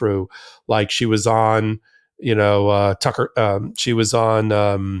 not true. Like she was on, Tucker. She was on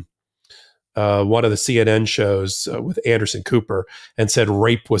one of the CNN shows with Anderson Cooper and said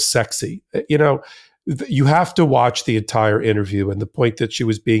rape was sexy. You have to watch the entire interview, and the point that she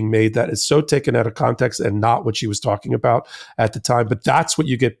was being made that is so taken out of context and not what she was talking about at the time. But that's what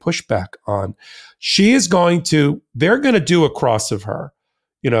you get pushback on. They're going to do a cross of her.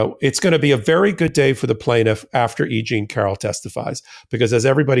 It's going to be a very good day for the plaintiff after E. Jean Carroll testifies, because as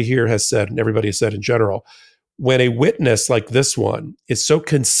everybody here has said, and everybody has said in general, when a witness like this one is so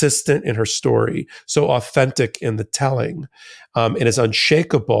consistent in her story, so authentic in the telling, and is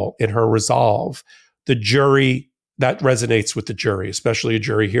unshakable in her resolve, the jury, that resonates with the jury, especially a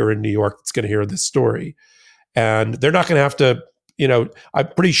jury here in New York that's going to hear this story. And they're not going to have to, I'm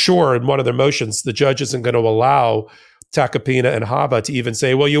pretty sure in one of their motions, the judge isn't going to allow Tacopina and Haba to even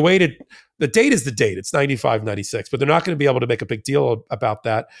say, well, you waited, the date is the date, it's 95, 96, but they're not going to be able to make a big deal about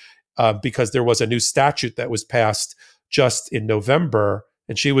that because there was a new statute that was passed just in November,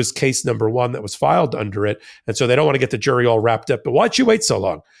 and she was case number one that was filed under it. And so they don't want to get the jury all wrapped up, but why'd you wait so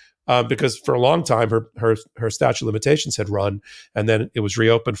long? Because for a long time, her statute of limitations had run, and then it was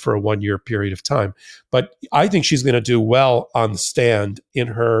reopened for a 1-year period of time. But I think she's going to do well on the stand in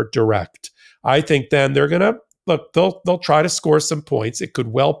her direct. I think then they're going to, look, they'll try to score some points. It could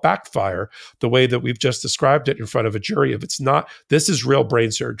well backfire the way that we've just described it in front of a jury. If it's not, this is real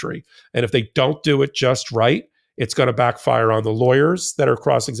brain surgery. And if they don't do it just right, it's going to backfire on the lawyers that are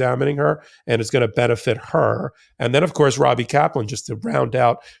cross-examining her, and it's going to benefit her. And then, of course, Robbie Kaplan, just to round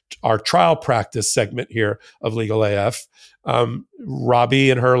out our trial practice segment here of Legal AF, Robbie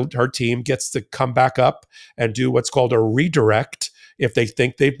and her team gets to come back up and do what's called a redirect if they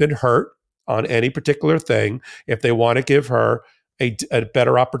think they've been hurt on any particular thing, if they want to give her a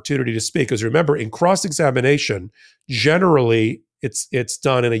better opportunity to speak. Because remember, in cross-examination, generally it's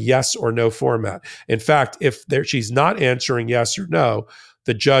done in a yes or no format. In fact, if she's not answering yes or no,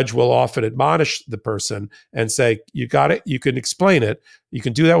 the judge will often admonish the person and say, you got it, you can explain it. You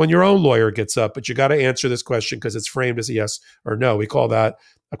can do that when your own lawyer gets up, but you got to answer this question because it's framed as a yes or no. We call that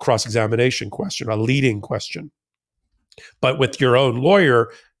a cross-examination question, a leading question. But with your own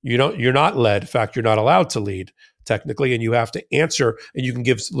lawyer, you're not led. In fact, you're not allowed to lead technically, and you have to answer, and you can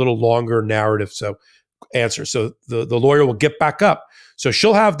give a little longer narrative. So answer. So the lawyer will get back up. So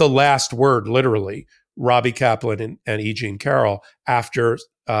she'll have the last word, literally, Robbie Kaplan and E. Jean Carroll, after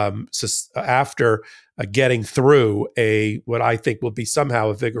getting through what I think will be somehow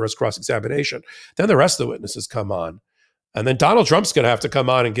a vigorous cross-examination. Then the rest of the witnesses come on. And then Donald Trump's going to have to come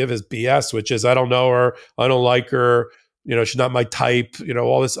on and give his BS, which is, I don't know her, I don't like her, she's not my type,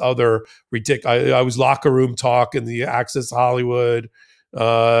 all this other ridiculous. I was locker room talk in the Access Hollywood.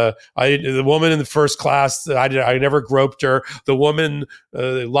 The woman in the first class, I never groped her. The woman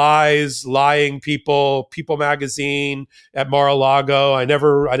lying People magazine at Mar-a-Lago. I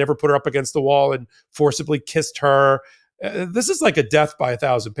never put her up against the wall and forcibly kissed her. This is like a death by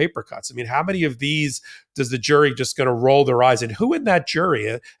 1,000 paper cuts. I mean, how many of these does the jury just going to roll their eyes? And who in that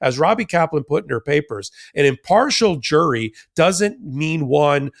jury, as Robbie Kaplan put in her papers, an impartial jury doesn't mean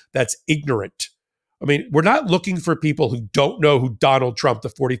one that's ignorant. I mean, we're not looking for people who don't know who Donald Trump, the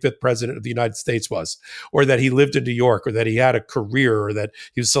 45th president of the United States, was, or that he lived in New York, or that he had a career, or that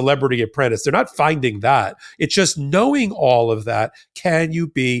he was a celebrity apprentice. They're not finding that. It's just knowing all of that. Can you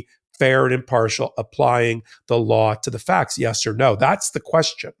be fair and impartial, applying the law to the facts? Yes or no? That's the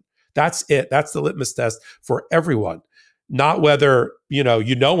question. That's it. That's the litmus test for everyone. Not whether you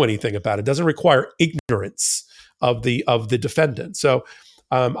know anything about it. It doesn't require ignorance of the defendant. So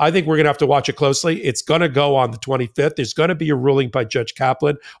I think we're going to have to watch it closely. It's going to go on the 25th. There's going to be a ruling by Judge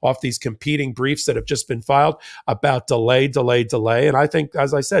Kaplan off these competing briefs that have just been filed about delay. And I think,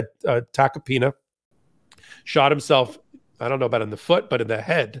 as I said, Tacopina shot himself, I don't know about in the foot, but in the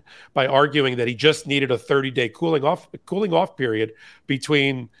head, by arguing that he just needed a 30-day cooling off period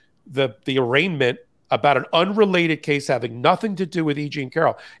between the arraignment about an unrelated case having nothing to do with E. Jean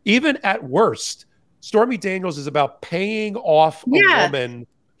Carroll. Even at worst, Stormy Daniels is about paying off a woman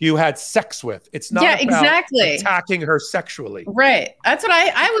you had sex with. It's not about attacking her sexually. Right. That's what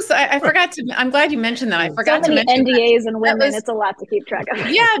I forgot to, I'm glad you mentioned that. I forgot so many to mention NDAs and women. It's a lot to keep track of.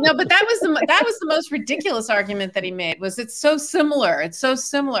 Yeah, no, but that was the most ridiculous argument that he made was it's so similar. It's so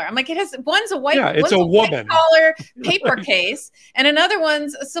similar. I'm like, one's a white, it's a woman collar paper case and another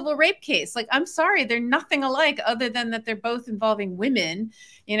one's a civil rape case. Like, I'm sorry, they're nothing alike other than that they're both involving women.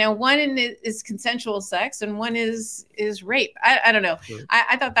 You know, one is consensual sex and one is rape. I don't know.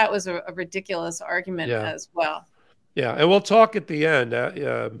 I thought that was a ridiculous argument as well. Yeah, and we'll talk at the end,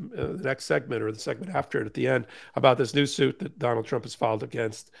 the next segment or the segment after it at the end, about this new suit that Donald Trump has filed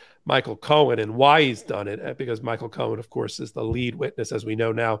against Michael Cohen and why he's done it, because Michael Cohen, of course, is the lead witness, as we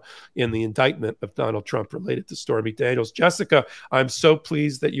know now, in the indictment of Donald Trump related to Stormy Daniels. Jessica, I'm so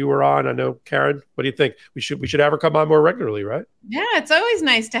pleased that you were on. I know, Karen, what do you think? We should have her come on more regularly, right? Yeah, it's always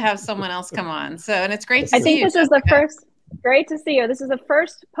nice to have someone else come on. So, and it's great to see you. I think this is the first. Great to see you. This is the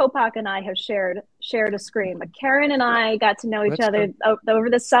first Popak and I have shared a screen. But Karen and I got to know each other over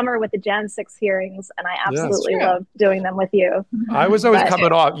the summer with the Jan 6 hearings, and I absolutely love doing them with you. I was always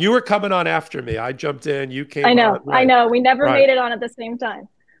coming on. You were coming on after me. I jumped in. You came on. Right. I know. We never made it on at the same time.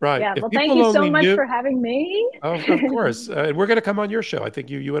 Right. Yeah. Well, thank you so much for having me. Oh, of course. And we're going to come on your show. I think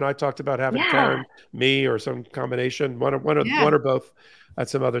you and I talked about having Karen, me, or some combination, one or both at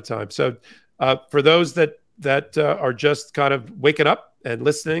some other time. So for those that are just kind of waking up and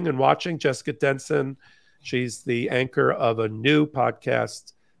listening and watching, Jessica Denson, she's the anchor of a new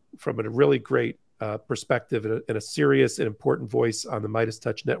podcast from a really great perspective and a serious and important voice on the Midas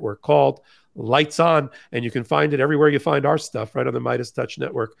Touch Network called Lights On. And you can find it everywhere you find our stuff, right on the Midas Touch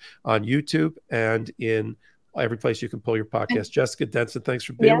Network, on YouTube and in every place you can pull your podcast. Jessica Denson, thanks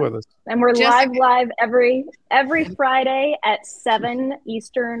for being with us. And we're live every Friday at 7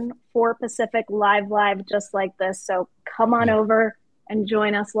 Eastern, 4 Pacific, live, just like this. So come on over and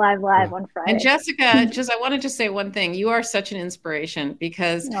join us live on Friday. And Jessica, I wanted to say one thing. You are such an inspiration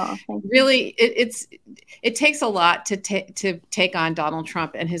because really it takes a lot to take on Donald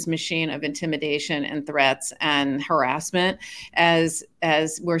Trump and his machine of intimidation and threats and harassment, as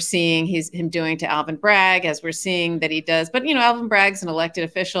we're seeing him doing to Alvin Bragg, as we're seeing that he does. But, Alvin Bragg's an elected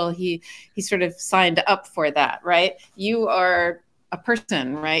official. He sort of signed up for that, right? You are a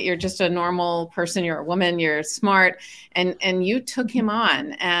person, right? You're just a normal person. You're a woman, you're smart, and you took him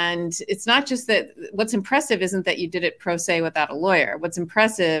on. And it's not just that. What's impressive isn't that you did it pro se without a lawyer. What's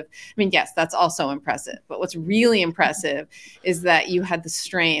impressive, yes, that's also impressive, but what's really impressive is that you had the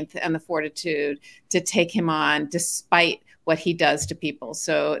strength and the fortitude to take him on despite what he does to people.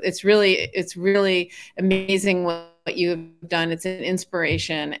 So it's really amazing what you've done. It's an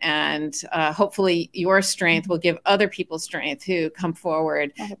inspiration, and hopefully your strength will give other people strength who come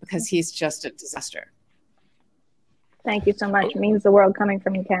forward, because he's just a disaster. Thank you so much. It means the world coming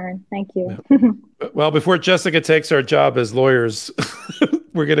from you, Karen. Thank you. Well, before Jessica takes our job as lawyers,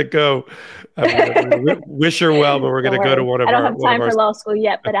 we're going to go. Wish her well, but we're going to go to one of our. I don't have time for law school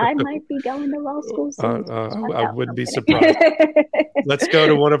yet, but I might be going to law school soon. I wouldn't be surprised. Let's go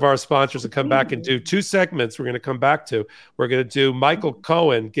to one of our sponsors and come back and do two segments. We're going to come back to. We're going to do Michael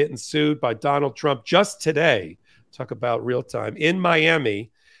Cohen getting sued by Donald Trump just today. Talk about real time in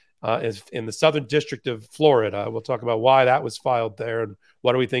Miami. Is in the Southern District of Florida. We'll talk about why that was filed there and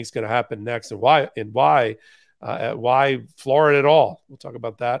what do we think is going to happen next, and why Florida at all. We'll talk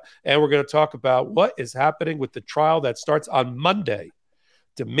about that, and we're going to talk about what is happening with the trial that starts on Monday.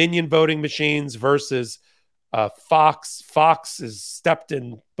 Dominion voting machines versus Fox. Fox has stepped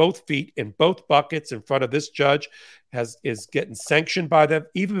in both feet in both buckets in front of this judge. Is getting sanctioned by them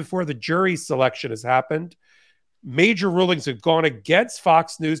even before the jury selection has happened. Major rulings have gone against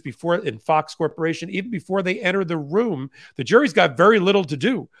Fox News in Fox Corporation, even before they enter the room. The jury's got very little to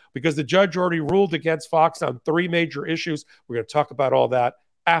do because the judge already ruled against Fox on 3 major issues. We're going to talk about all that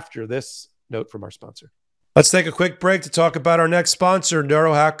after this note from our sponsor. Let's take a quick break to talk about our next sponsor,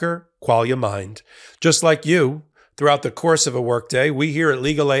 Neurohacker Qualia Mind. Just like you, Throughout the course of a workday, we here at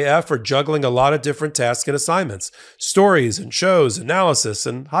Legal AF are juggling a lot of different tasks and assignments, stories and shows, analysis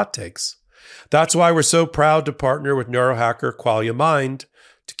and hot takes. That's why we're so proud to partner with neurohacker Qualia Mind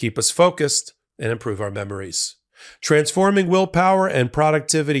to keep us focused and improve our memories. Transforming willpower and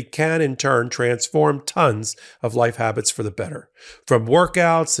productivity can, in turn, transform tons of life habits for the better, from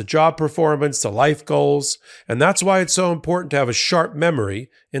workouts to job performance to life goals. And that's why it's so important to have a sharp memory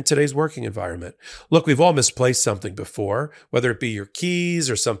in today's working environment. Look, we've all misplaced something before, whether it be your keys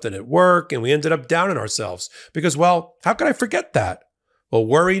or something at work, and we ended up down on ourselves because, well, how could I forget that? Well,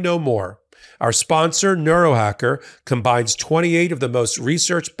 worry no more. Our sponsor, Neurohacker, combines 28 of the most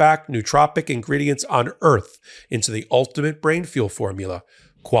research-backed nootropic ingredients on Earth into the ultimate brain fuel formula,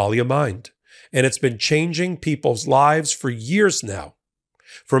 Qualia Mind. And it's been changing people's lives for years now.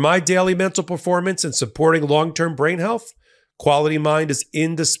 For my daily mental performance and supporting long-term brain health, Quality Mind is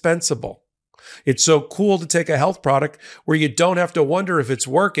indispensable. It's so cool to take a health product where you don't have to wonder if it's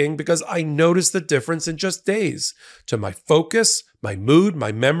working because I notice the difference in just days to my focus, my mood,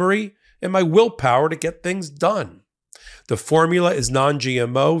 my memory, and my willpower to get things done. The formula is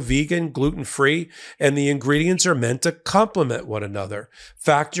non-GMO, vegan, gluten-free, and the ingredients are meant to complement one another,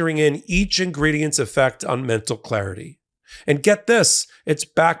 factoring in each ingredient's effect on mental clarity. And get this, it's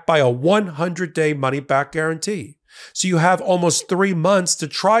backed by a 100-day money-back guarantee. So you have almost 3 months to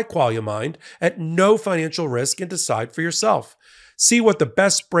try Qualia Mind at no financial risk and decide for yourself. See what the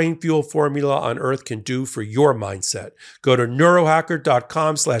best brain fuel formula on earth can do for your mindset. Go to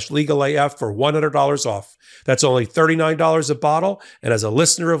neurohacker.com/legalaf for $100 off. That's only $39 a bottle. And as a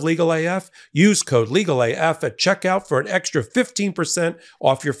listener of Legal AF, use code LegalAF at checkout for an extra 15%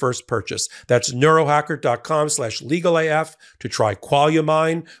 off your first purchase. That's neurohacker.com/legalaf to try Qualia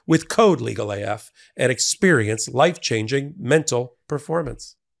Mind with code LegalAF and experience life-changing mental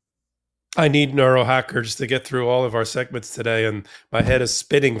performance. I need neurohackers to get through all of our segments today, and my head is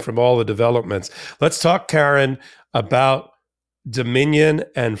spinning from all the developments. Let's talk, Karen, about Dominion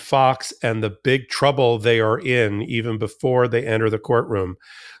and Fox and the big trouble they are in even before they enter the courtroom.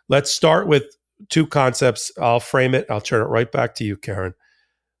 Let's start with two concepts. I'll frame it. I'll turn it right back to you, Karen.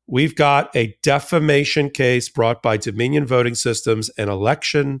 We've got a defamation case brought by Dominion Voting Systems, an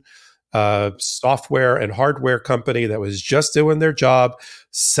election software and hardware company that was just doing their job,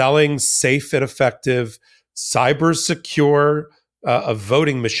 selling safe and effective, cyber secure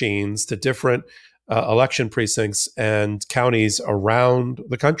voting machines to different election precincts and counties around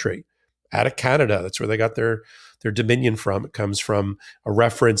the country. Out of Canada, that's where they got their Dominion from. It comes from a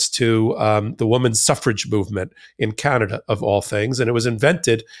reference to the women's suffrage movement in Canada, of all things. And it was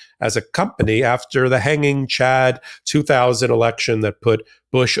invented as a company after the hanging Chad 2000 election that put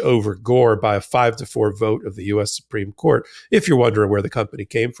Bush over Gore by a 5-4 vote of the U.S. Supreme Court. If you're wondering where the company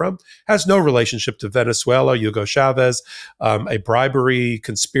came from, has no relationship to Venezuela, Hugo Chavez, a bribery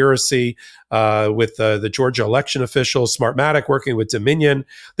conspiracy with the Georgia election officials, Smartmatic working with Dominion.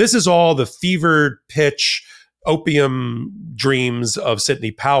 This is all the fevered pitch opium dreams of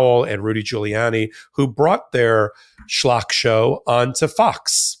Sidney Powell and Rudy Giuliani, who brought their schlock show onto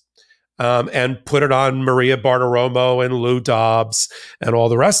Fox and put it on Maria Bartiromo and Lou Dobbs and all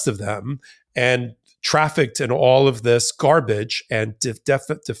the rest of them, and trafficked in all of this garbage and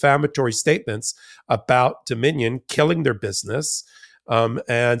defamatory statements about Dominion killing their business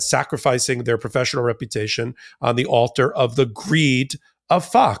and sacrificing their professional reputation on the altar of the greed of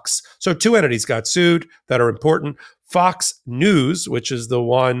Fox. So two entities got sued that are important. Fox News, which is the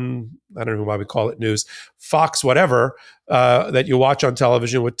one, I don't know why we call it news, Fox whatever, that you watch on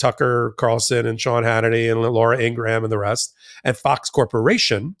television with Tucker Carlson and Sean Hannity and Laura Ingraham and the rest, and Fox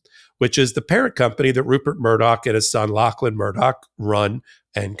Corporation, which is the parent company that Rupert Murdoch and his son Lachlan Murdoch run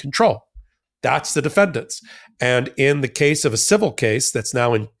and control. That's the defendants. And in the case of a civil case that's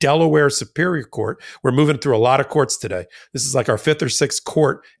now in Delaware Superior Court, we're moving through a lot of courts today. This is like our 5th or 6th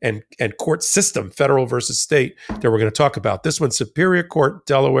court and court system, federal versus state, that we're going to talk about. This one, Superior Court,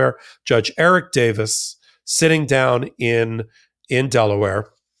 Delaware, Judge Eric Davis, sitting down in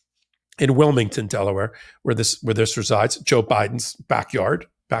Delaware, in Wilmington, Delaware, where this resides, Joe Biden's backyard,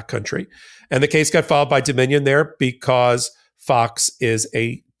 backcountry. And the case got filed by Dominion there because Fox is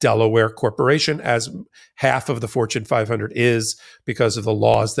a Delaware corporation, as half of the Fortune 500 is because of the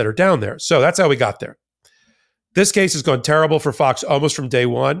laws that are down there. So that's how we got there. This case has gone terrible for Fox almost from day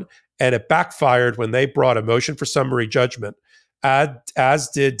one, and it backfired when they brought a motion for summary judgment, as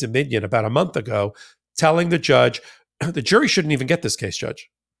did Dominion about a month ago, telling the judge, the jury shouldn't even get this case, Judge.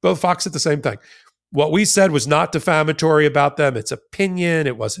 Both Fox said the same thing. What we said was not defamatory about them. It's opinion.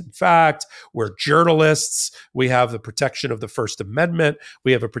 It was in fact. We're journalists. We have the protection of the First Amendment.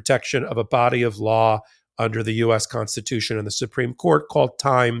 We have a protection of a body of law under the U.S. Constitution and the Supreme Court called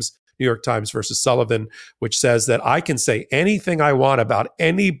Times, New York Times versus Sullivan, which says that I can say anything I want about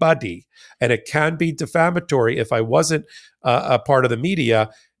anybody, and it can be defamatory if I wasn't a part of the media,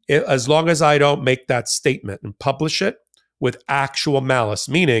 as long as I don't make that statement and publish it with actual malice,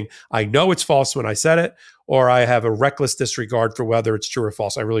 meaning I know it's false when I said it, or I have a reckless disregard for whether it's true or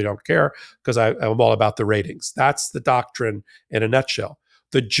false. I really don't care because I'm all about the ratings. That's the doctrine in a nutshell.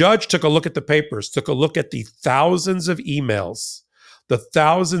 The judge took a look at the papers, took a look at the thousands of emails, the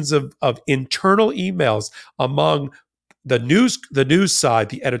thousands of internal emails among the news side,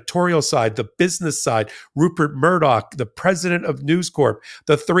 the editorial side, the business side, Rupert Murdoch, the president of News Corp,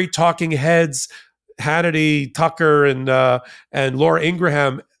 the three talking heads, Hannity, Tucker, and Laura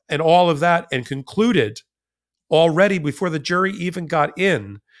Ingraham, and all of that, and concluded already before the jury even got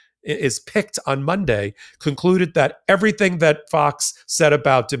in, is picked on Monday, concluded that everything that Fox said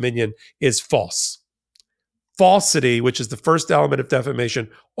about Dominion is false. Falsity, which is the first element of defamation,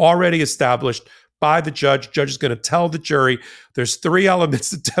 already established by the judge. Judge is going to tell the jury there's three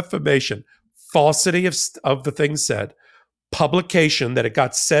elements of defamation: falsity of the things said, publication, that it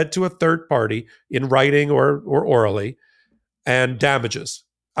got said to a third party in writing or orally, and damages.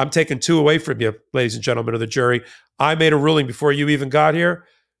 I'm taking two away from you, ladies and gentlemen of the jury. I made a ruling before you even got here.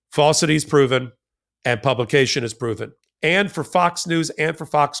 Falsity is proven and publication is proven. And for Fox News and for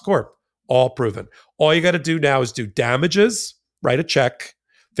Fox Corp, all proven. All you got to do now is do damages, write a check,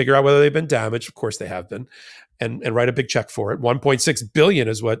 figure out whether they've been damaged. Of course they have been, and write a big check for it. $1.6 billion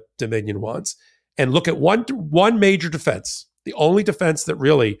is what Dominion wants. And look at one major defense, the only defense that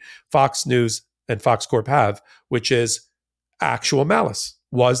really Fox News and Fox Corp have, which is actual malice.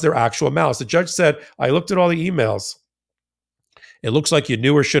 Was there actual malice? The judge said, I looked at all the emails. It looks like you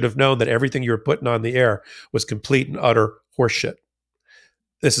knew or should have known that everything you were putting on the air was complete and utter horseshit.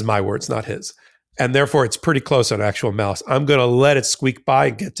 This is my words, not his. And therefore, it's pretty close on actual malice. I'm going to let it squeak by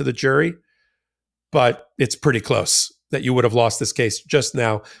and get to the jury, but it's pretty close that you would have lost this case just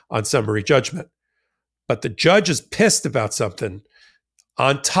now on summary judgment. But the judge is pissed about something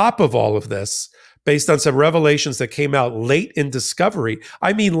on top of all of this, based on some revelations that came out late in discovery.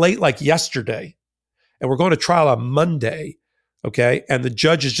 I mean, late like yesterday. And we're going to trial on Monday. Okay. And the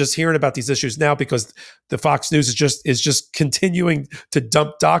judge is just hearing about these issues now because the Fox News is just continuing to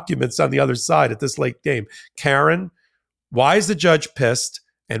dump documents on the other side at this late game. Karen, why is the judge pissed?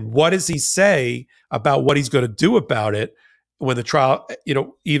 And what does he say about what he's going to do about it when the trial,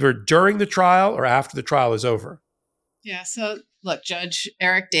 either during the trial or after the trial is over? Yeah. So look, Judge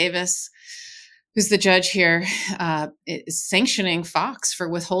Eric Davis, who's the judge here, is sanctioning Fox for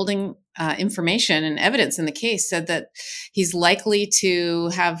withholding information and evidence in the case, said that he's likely to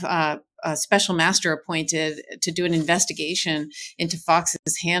have a special master appointed to do an investigation into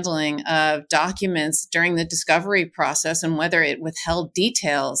Fox's handling of documents during the discovery process and whether it withheld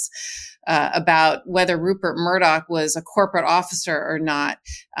details about whether Rupert Murdoch was a corporate officer or not.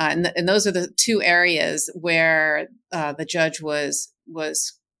 And those are the two areas where the judge was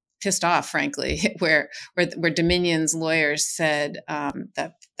pissed off, frankly, where Dominion's lawyers said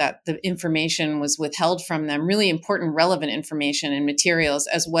that the information was withheld from them, really important, relevant information and materials,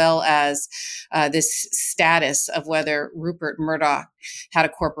 as well as this status of whether Rupert Murdoch had a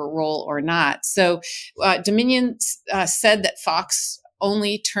corporate role or not. So Dominion said that Fox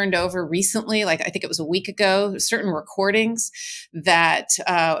only turned over recently, like I think it was a week ago, certain recordings that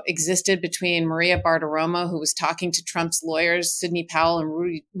existed between Maria Bartiromo, who was talking to Trump's lawyers, Sidney Powell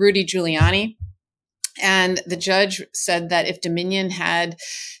and Rudy Giuliani. And the judge said that if Dominion had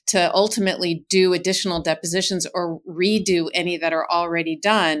to ultimately do additional depositions or redo any that are already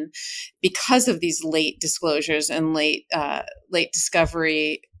done because of these late disclosures and late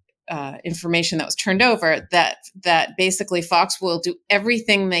discovery information that was turned over, that basically Fox will do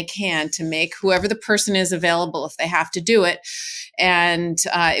everything they can to make whoever the person is available if they have to do it. And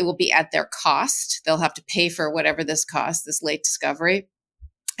it will be at their cost. They'll have to pay for whatever this costs, this late discovery.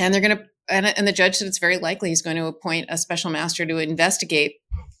 And they're going to, and the judge said it's very likely he's going to appoint a special master to investigate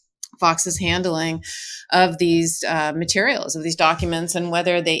Fox's handling of these materials, of these documents, and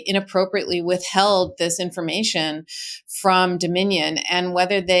whether they inappropriately withheld this information from Dominion and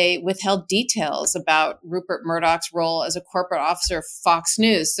whether they withheld details about Rupert Murdoch's role as a corporate officer of Fox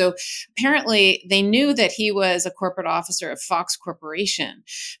News. So apparently they knew that he was a corporate officer of Fox Corporation,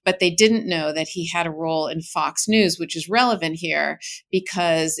 but they didn't know that he had a role in Fox News, which is relevant here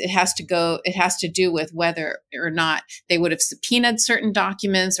because it has to do with whether or not they would have subpoenaed certain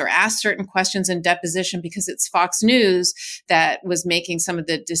documents or asked ask certain questions in deposition because it's Fox News that was making some of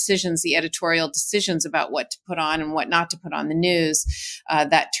the decisions, the editorial decisions about what to put on and what not to put on the news.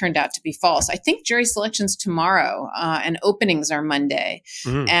 That turned out to be false. I think jury selection's tomorrow, and openings are Monday.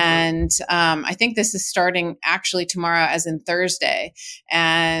 Mm-hmm. And I think this is starting actually tomorrow, as in Thursday.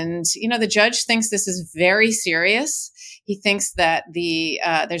 And, the judge thinks this is very serious. He thinks that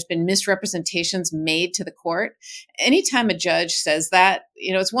there's been misrepresentations made to the court. Anytime a judge says that,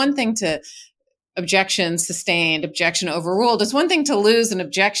 it's one thing to objection sustained, objection overruled. It's one thing to lose an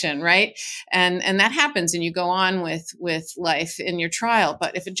objection, right? And that happens, and you go on with life in your trial.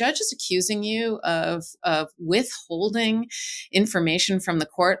 But if a judge is accusing you of withholding information from the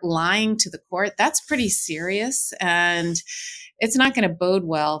court, lying to the court, that's pretty serious, and it's not going to bode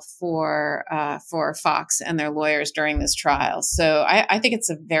well for Fox and their lawyers during this trial. So I think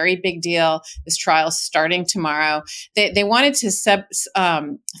it's a very big deal. This trial is starting tomorrow. They wanted to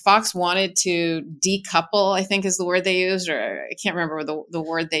Fox wanted to decouple, I think is the word they used, or I can't remember the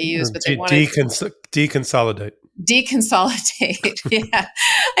word they used, but they wanted deconsolidate. Deconsolidate. Yeah,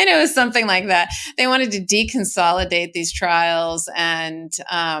 I know it was something like that. They wanted to deconsolidate these trials and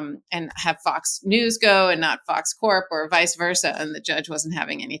have Fox News go and not Fox Corp, or vice versa. And the judge wasn't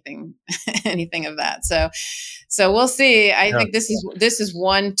having anything of that. So we'll see. I think this is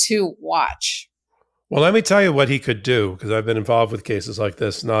one to watch. Well, let me tell you what he could do, because I've been involved with cases like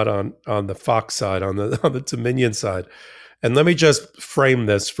this, not on the Fox side, on the Dominion side. And let me just frame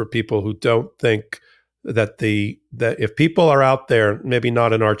this for people who don't think that if people are out there, maybe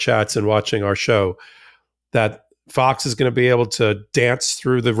not in our chats and watching our show, that Fox is going to be able to dance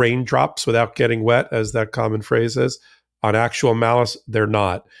through the raindrops without getting wet, as that common phrase is. On actual malice, they're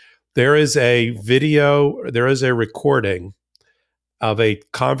not. There is a recording of a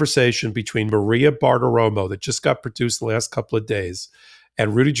conversation between Maria Bartiromo that just got produced the last couple of days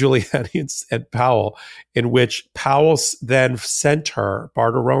and Rudy Giuliani and Powell, in which Powell then sent her,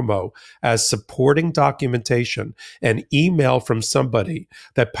 Bartiromo, as supporting documentation, an email from somebody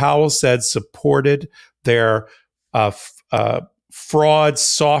that Powell said supported their fraud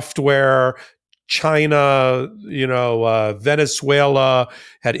software. China, Venezuela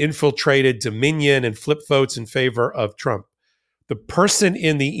had infiltrated Dominion and flipped votes in favor of Trump. The person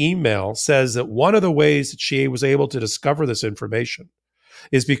in the email says that one of the ways that she was able to discover this information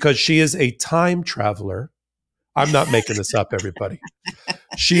is because she is a time traveler. I'm not making this up, everybody.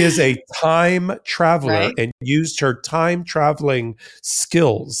 She is a time traveler, right? And used her time traveling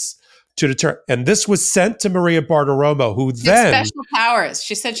skills to determine. And this was sent to Maria Bartiromo, who then special powers.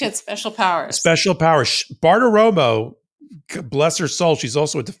 She said she had special powers. Special powers. Bartiromo, bless her soul, she's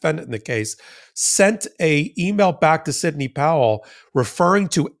also a defendant in the case, sent a email back to Sidney Powell referring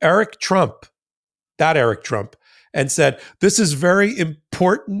to Eric Trump, and said, "This is very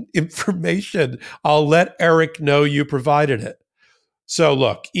important information. I'll let Eric know you provided it." So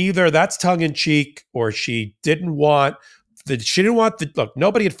look, either that's tongue in cheek, or she didn't want look,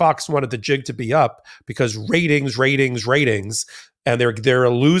 nobody at Fox wanted the jig to be up because ratings, and they're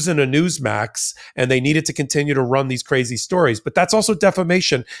losing a Newsmax, and they needed to continue to run these crazy stories. But that's also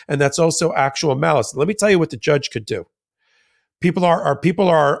defamation, and that's also actual malice. Let me tell you what the judge could do. People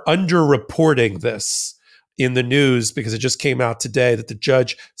are underreporting this in the news because it just came out today that the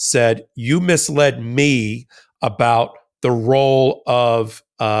judge said, "You misled me about the role of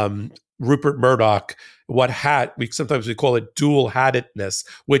Rupert Murdoch, what hat, sometimes we call it dual hattedness,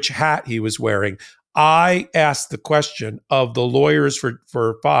 which hat he was wearing." I asked the question of the lawyers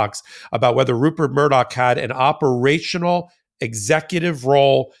for Fox about whether Rupert Murdoch had an operational executive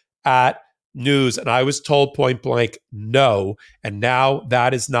role at News, and I was told point blank, no. And now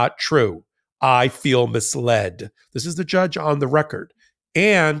that is not true. I feel misled. This is the judge on the record.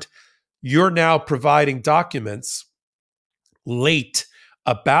 And you're now providing documents late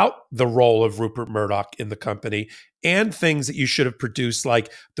about the role of Rupert Murdoch in the company and things that you should have produced,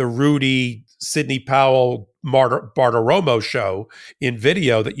 like the Rudy Sidney Powell Bartiromo show in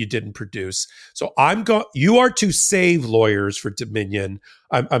video that you didn't produce. So you are to save, lawyers for Dominion,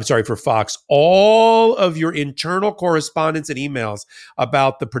 I'm sorry, for Fox, all of your internal correspondence and emails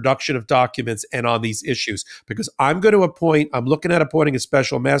about the production of documents and on these issues, because I'm looking at appointing a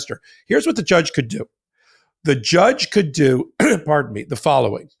special master. Here's what the judge could do. The judge could do, pardon me, the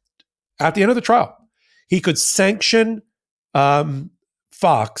following. At the end of the trial, he could sanction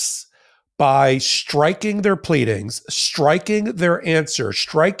Fox by striking their pleadings, striking their answer,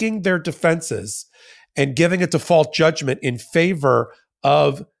 striking their defenses, and giving a default judgment in favor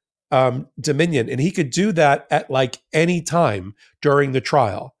of Dominion. And he could do that at like any time during the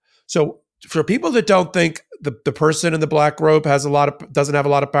trial. So for people that don't think the person in the black robe doesn't have a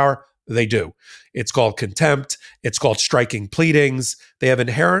lot of power? They do. It's called contempt. It's called striking pleadings. They have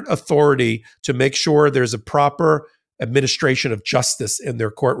inherent authority to make sure there's a proper administration of justice in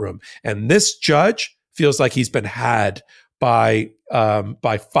their courtroom. And this judge feels like he's been had by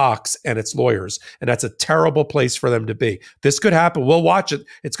Fox and its lawyers. And that's a terrible place for them to be. This could happen. We'll watch it.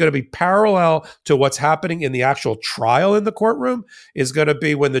 It's going to be parallel to what's happening in the actual trial in the courtroom. Is going to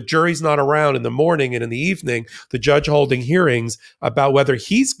be when the jury's not around in the morning and in the evening, the judge holding hearings about whether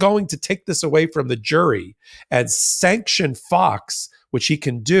he's going to take this away from the jury and sanction Fox, which he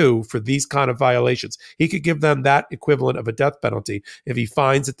can do for these kind of violations. He could give them that equivalent of a death penalty if he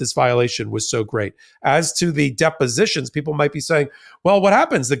finds that this violation was so great. As to the depositions, people might be saying, well, what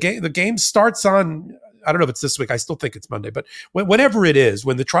happens? The game starts on, I don't know if it's this week. I still think it's Monday, but whenever it is,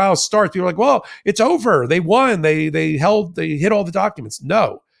 when the trial starts, people are like, well, it's over. They won. They hit all the documents.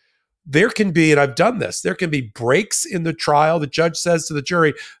 No. There can be, and I've done this, there can be breaks in the trial. The judge says to the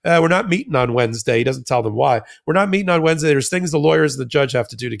jury, we're not meeting on Wednesday. He doesn't tell them why. We're not meeting on Wednesday. There's things the lawyers and the judge have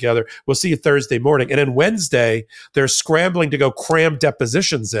to do together. We'll see you Thursday morning. And then Wednesday, they're scrambling to go cram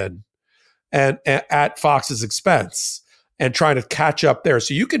depositions in and at Fox's expense and trying to catch up there.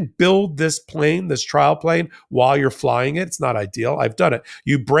 So you can build this trial plane, while you're flying it. It's not ideal. I've done it.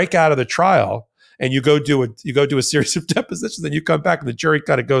 You break out of the trial and you go do a series of depositions, then you come back and the jury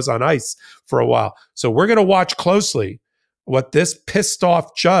kind of goes on ice for a while. So we're going to watch closely what this pissed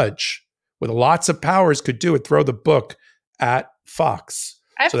off judge with lots of powers could do and throw the book at Fox.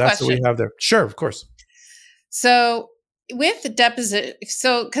 So that's what we have there. Sure, of course. So with the deposition,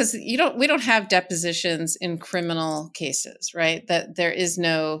 because we don't have depositions in criminal cases, right? That there is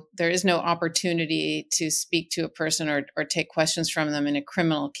no opportunity to speak to a person or take questions from them in a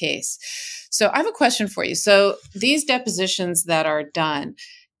criminal case. So I have a question for you. So these depositions that are done,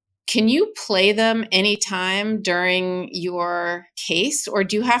 can you play them anytime during your case, or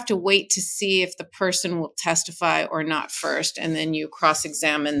do you have to wait to see if the person will testify or not first, and then you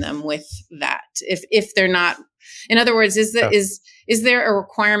cross-examine them with that? If they're not, in other words, is there a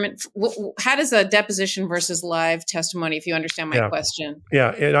requirement? How does a deposition versus live testimony, if you understand my question?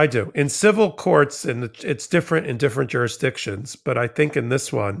 Yeah, and I do. In civil courts, and it's different in different jurisdictions, but I think in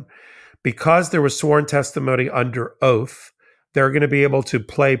this one, because there was sworn testimony under oath, they're going to be able to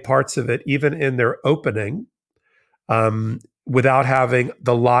play parts of it even in their opening without having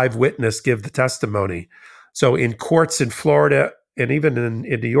the live witness give the testimony. So in courts in Florida and even in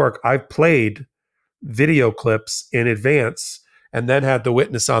New York, I've played video clips in advance and then had the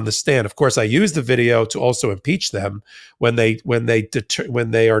witness on the stand. Of course, I use the video to also impeach them when they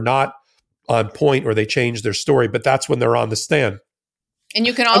are not on point or they change their story, but that's when they're on the stand. And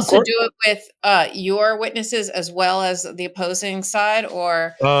you can also do it with your witnesses as well as the opposing side,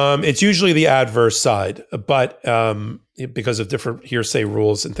 or? It's usually the adverse side, but because of different hearsay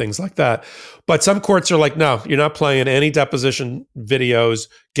rules and things like that. But some courts are like, no, you're not playing any deposition videos.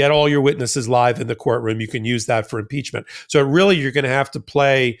 Get all your witnesses live in the courtroom. You can use that for impeachment. So really, you're going to have to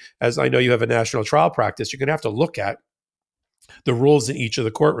play, as I know you have a national trial practice, you're going to have to look at the rules in each of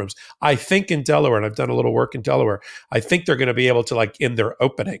the courtrooms. I think in Delaware, and I've done a little work in Delaware, I think they're going to be able to, like in their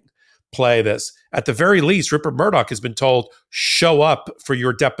opening, play this. At the very least, Rupert Murdoch has been told, show up for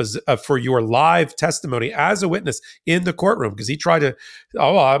your for your live testimony as a witness in the courtroom, because he tried to,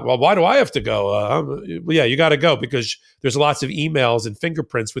 well, why do I have to go? Yeah, you got to go because there's lots of emails and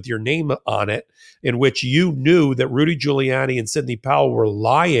fingerprints with your name on it in which you knew that Rudy Giuliani and Sidney Powell were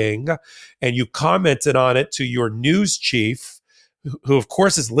lying, and you commented on it to your news chief, who of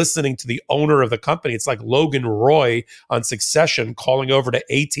course is listening to the owner of the company. It's like Logan Roy on Succession calling over to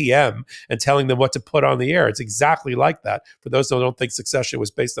ATM and telling them what to put on the air. It's exactly like that. For those who don't think Succession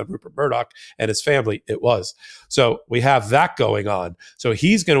was based on Rupert Murdoch and his family, it was. So we have that going on. So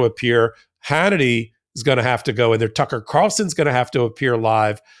he's going to appear. Hannity is going to have to go in there. Tucker Carlson's going to have to appear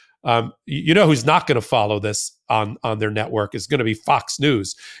live. You know who's not going to follow this on their network is going to be Fox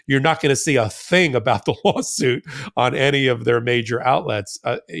News. You're not going to see a thing about the lawsuit on any of their major outlets,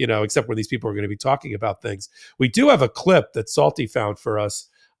 except where these people are going to be talking about things. We do have a clip that Salty found for us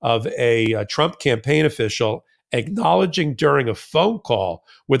of a Trump campaign official acknowledging during a phone call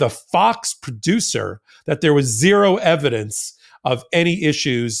with a Fox producer that there was zero evidence of any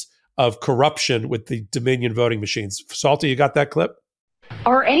issues of corruption with the Dominion voting machines. Salty, you got that clip?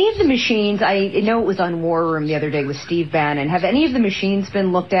 Are any of the machines, I know it was on War Room the other day with Steve Bannon, have any of the machines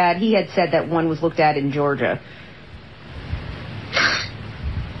been looked at? He had said that one was looked at in Georgia.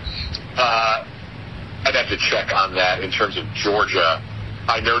 I'd have to check on that in terms of Georgia.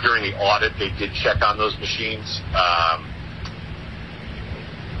 I know during the audit they did check on those machines.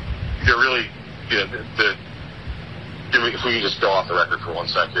 They're really, if we can just go off the record for 1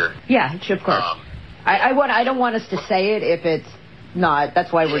 sec here. Yeah, of course. I don't want us to say it if it's not.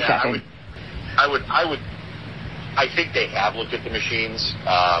 That's why we're checking. I think they have looked at the machines.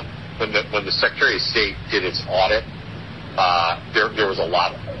 When the Secretary of State did its audit, there was a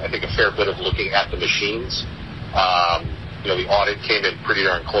fair bit of looking at the machines. The audit came in pretty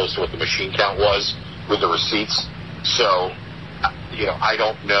darn close to what the machine count was with the receipts. So, I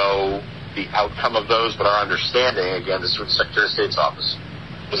don't know the outcome of those, but our understanding, again, this is from the Secretary of State's office,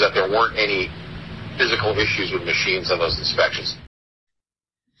 was that there weren't any physical issues with machines on those inspections.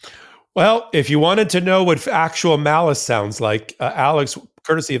 Well, if you wanted to know what actual malice sounds like,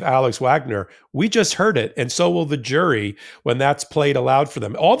 courtesy of Alex Wagner, we just heard it, and so will the jury when that's played aloud for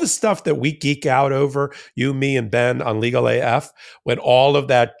them. All the stuff that we geek out over, you, me, and Ben on Legal AF, when all of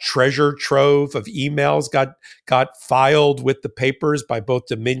that treasure trove of emails got filed with the papers by both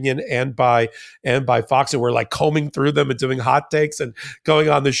Dominion and by Fox, and we're like combing through them and doing hot takes and going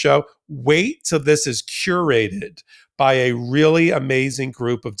on the show. Wait till this is curated by a really amazing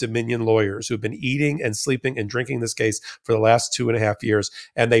group of Dominion lawyers who've been eating and sleeping and drinking this case for the last 2.5 years.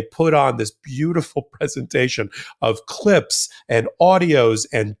 And they put on this beautiful presentation of clips and audios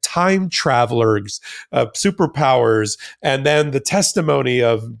and time travelers, superpowers, and then the testimony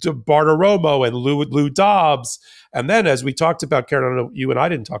of Bartiromo and Lou Dobbs. And then, as we talked about, Karen, I know you and I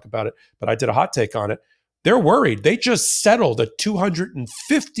didn't talk about it, but I did a hot take on it. They're worried. They just settled a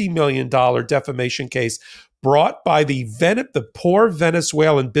 $250 million defamation case brought by the poor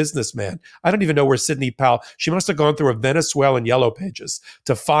Venezuelan businessman. I don't even know where Sidney Powell, she must have gone through a Venezuelan Yellow Pages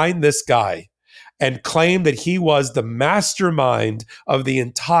to find this guy and claim that he was the mastermind of the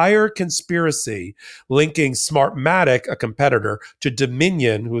entire conspiracy linking Smartmatic, a competitor, to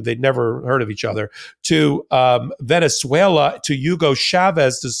Dominion, who they'd never heard of each other, to Venezuela, to Hugo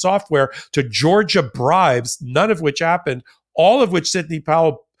Chavez, to software, to Georgia bribes, none of which happened, all of which Sidney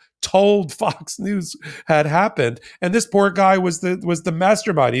Powell told Fox News had happened. And this poor guy was the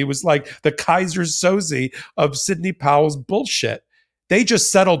mastermind. He was like the Kaiser Soze of Sidney Powell's bullshit. They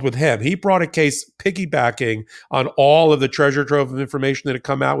just settled with him. He brought a case piggybacking on all of the treasure trove of information that had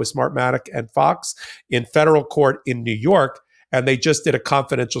come out with Smartmatic and Fox in federal court in New York. And they just did a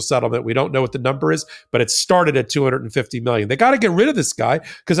confidential settlement. We don't know what the number is, but it started at $250 million. They got to get rid of this guy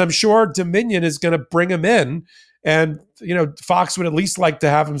because I'm sure Dominion is going to bring him in. And, Fox would at least like to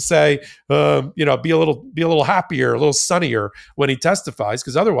have him say, be a little happier, a little sunnier when he testifies,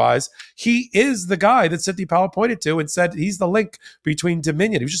 because otherwise he is the guy that Sidney Powell pointed to and said he's the link between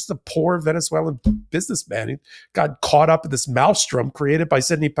Dominion. He was just a poor Venezuelan businessman. He got caught up in this maelstrom created by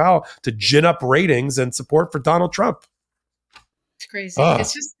Sidney Powell to gin up ratings and support for Donald Trump. It's crazy.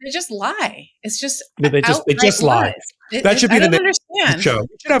 They just lie. It's just they just lie. That should be the name of the show.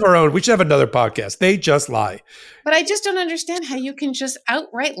 We should have another podcast. They just lie. But I just don't understand how you can just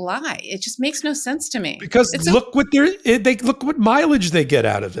outright lie. It just makes no sense to me. Because look what mileage they get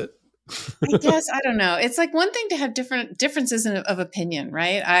out of it. I guess, I don't know. It's like one thing to have differences of opinion,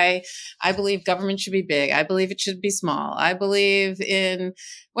 right? I believe government should be big. I believe it should be small. I believe in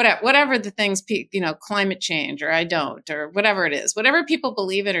whatever the things, climate change, or I don't, or whatever it is. Whatever people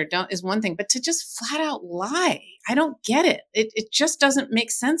believe in or don't is one thing, but to just flat out lie, I don't get it. It just doesn't make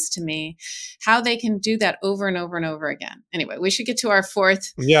sense to me how they can do that over and over and over again. Anyway, we should get to our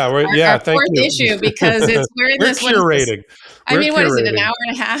fourth issue, because we're in this curating. What is it, an hour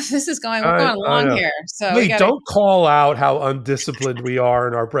and a half? We're going long here. So don't call out how undisciplined we are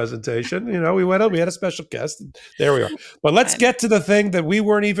in our presentation. We had a special guest. And there we are. But let's get to the thing that we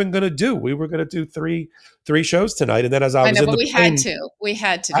weren't even going to do. We were going to do three shows tonight, and then as we had to.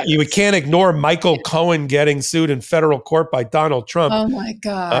 We can't ignore Michael Cohen getting sued in federal court by Donald Trump. Oh my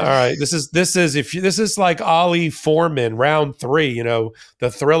God! All right, this is like Ali Foreman, round 3.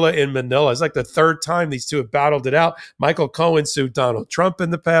 The Thriller in Manila. It's like the third time these two have battled it out. Michael Cohen sued Donald Trump in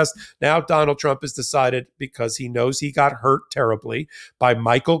the past. Now Donald Trump has decided, because he knows he got hurt terribly by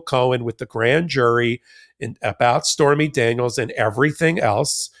Michael Cohen with the grand jury about Stormy Daniels and everything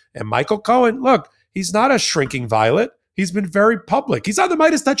else. And Michael Cohen, look, he's not a shrinking violet. He's been very public. He's on the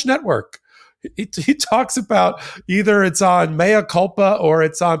Midas Touch Network. He talks about either it's on Mea Culpa or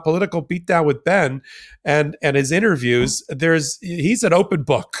it's on Political Beatdown with Ben, and his interviews. He's an open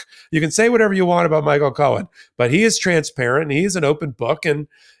book. You can say whatever you want about Michael Cohen, but he is transparent and he's an open book, and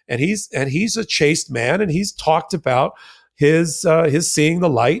he's a chaste man, and he's talked about his seeing the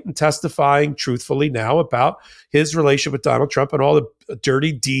light and testifying truthfully now about his relationship with Donald Trump and all the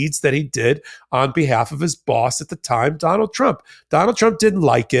dirty deeds that he did on behalf of his boss at the time, Donald Trump. Donald Trump didn't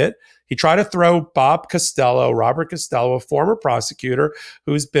like it. He tried to throw Robert Costello, a former prosecutor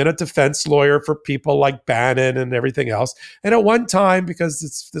who's been a defense lawyer for people like Bannon and everything else. And at one time, because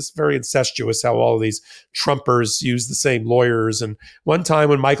it's this very incestuous how all of these Trumpers use the same lawyers. And one time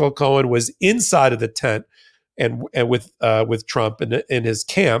when Michael Cohen was inside of the tent and with Trump in his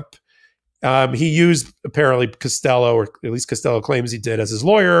camp, he used apparently Costello, or at least Costello claims he did, as his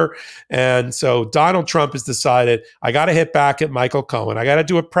lawyer. And so Donald Trump has decided, I got to hit back at Michael Cohen. I got to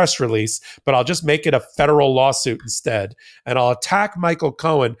do a press release, but I'll just make it a federal lawsuit instead. And I'll attack Michael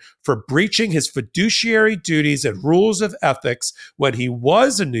Cohen for breaching his fiduciary duties and rules of ethics when he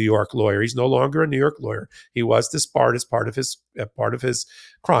was a New York lawyer. He's no longer a New York lawyer. He was disbarred as part of his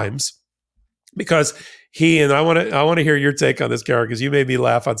crimes. Because and I want to hear your take on this, Karen, because you made me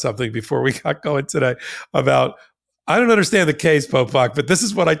laugh on something before we got going today about, I don't understand the case, Popok, but this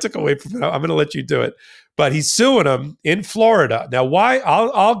is what I took away from it. I'm going to let you do it. But he's suing him in Florida. Now, why?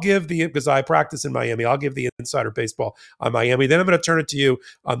 I'll give because I practice in Miami, I'll give the insider baseball on Miami. Then I'm going to turn it to you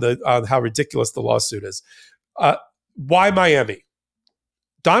on how ridiculous the lawsuit is. Why Miami?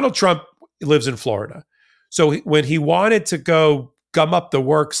 Donald Trump lives in Florida. So when he wanted to go gum up the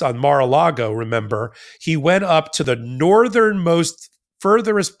works on Mar-a-Lago, remember, he went up to the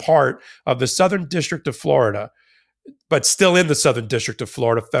furthest part of the Southern District of Florida, but still in the Southern District of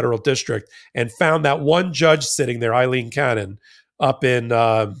Florida, federal district, and found that one judge sitting there, Eileen Cannon, up in,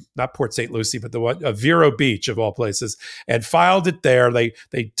 not Port St. Lucie, but the one, Vero Beach of all places, and filed it there.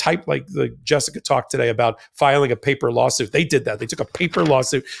 They typed, like Jessica talked today about filing a paper lawsuit. They did that. They took a paper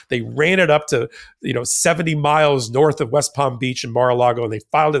lawsuit. They ran it up to, 70 miles north of West Palm Beach and Mar-a-Lago, and they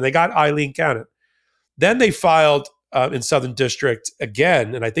filed it. They got Eileen Cannon. Then they filed in Southern District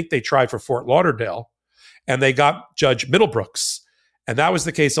again, and I think they tried for Fort Lauderdale, and they got Judge Middlebrooks. And that was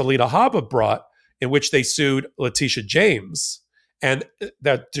the case Alina Habba brought, in which they sued Letitia James. And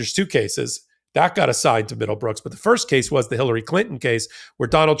that there's two cases that got assigned to Middlebrooks. But the first case was the Hillary Clinton case, where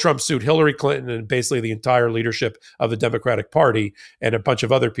Donald Trump sued Hillary Clinton and basically the entire leadership of the Democratic Party and a bunch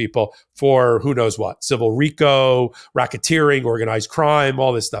of other people for who knows what, civil RICO, racketeering, organized crime,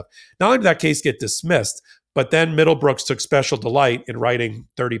 all this stuff. Not only did that case get dismissed, but then Middlebrooks took special delight in writing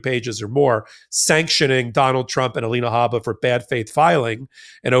 30 pages or more, sanctioning Donald Trump and Alina Habba for bad faith filing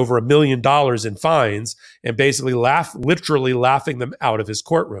and over $1 million in fines, and basically literally laughing them out of his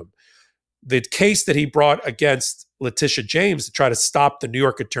courtroom. The case that he brought against Letitia James to try to stop the New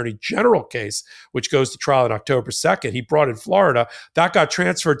York Attorney General case, which goes to trial on October 2nd, he brought in Florida. That got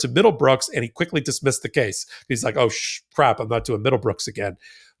transferred to Middlebrooks, and he quickly dismissed the case. He's like, oh, crap, I'm not doing Middlebrooks again.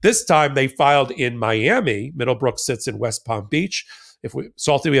 This time they filed in Miami. Middlebrooks sits in West Palm Beach.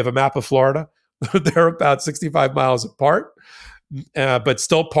 Salty, we have a map of Florida. They're about 65 miles apart, but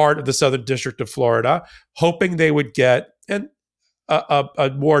still part of the Southern District of Florida, hoping they would get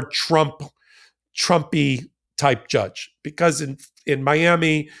a more Trumpy type judge. Because in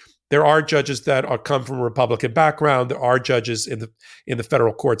Miami, there are judges that come from a Republican background. There are judges in the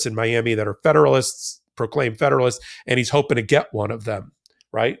federal courts in Miami that are Federalists, proclaimed Federalists, and he's hoping to get one of them,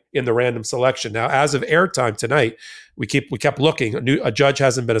 right, in the random selection. Now, as of airtime tonight, we kept looking. A judge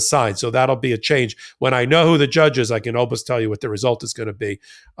hasn't been assigned, so that'll be a change. When I know who the judge is, I can almost tell you what the result is going to be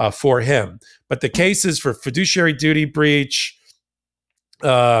for him. But the cases for fiduciary duty breach,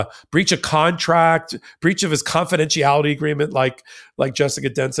 breach of contract, breach of his confidentiality agreement, like Jessica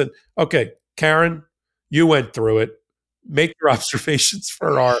Denson. Okay, Karen, you went through it. Make your observations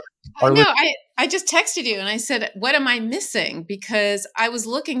for our I just texted you and I said, what am I missing? Because I was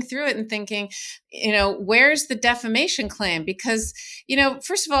looking through it and thinking, where's the defamation claim? Because,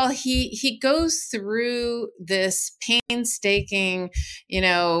 first of all, he goes through this painstaking,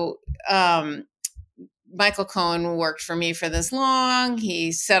 Michael Cohen worked for me for this long.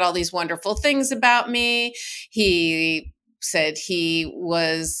 He said all these wonderful things about me. He said he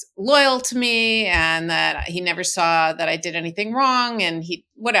was loyal to me and that he never saw that I did anything wrong, and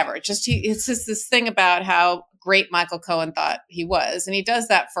it's just this thing about how great Michael Cohen thought he was. And he does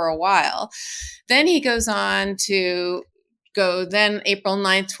that for a while. Then he goes on to then April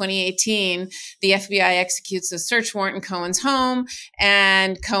 9th, 2018, the FBI executes a search warrant in Cohen's home,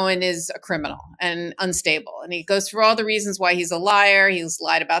 and Cohen is a criminal and unstable. And he goes through all the reasons why he's a liar. He's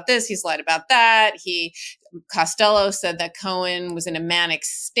lied about this. He's lied about that. Costello said that Cohen was in a manic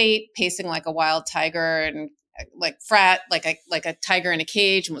state, pacing like a wild tiger and like a tiger in a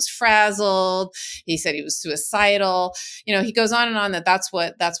cage and was frazzled. He said he was suicidal. He goes on and on that's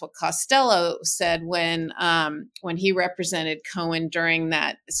what Costello said when he represented Cohen during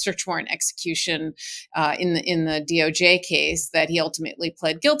that search warrant execution in the DOJ case that he ultimately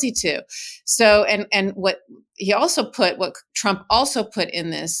pled guilty to. So and what Trump also put in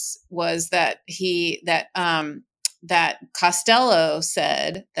this was that that Costello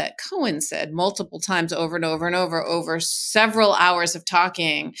said, that Cohen said multiple times over and over and over several hours of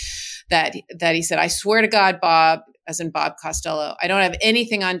talking, that he said, "I swear to God, Bob," as in Bob Costello, "I don't have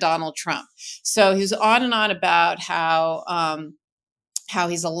anything on Donald Trump." So he was on and on about how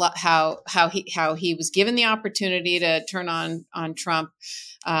he was given the opportunity to turn on Trump,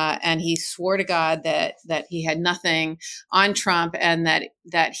 and he swore to God that he had nothing on Trump, and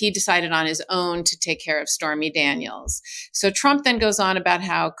that he decided on his own to take care of Stormy Daniels. So Trump then goes on about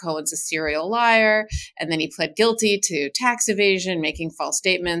how Cohen's a serial liar, and then he pled guilty to tax evasion, making false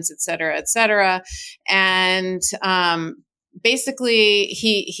statements, et cetera, et cetera. And basically,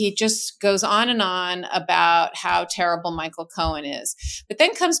 he just goes on and on about how terrible Michael Cohen is. But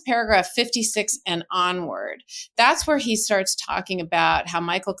then comes paragraph 56 and onward. That's where he starts talking about how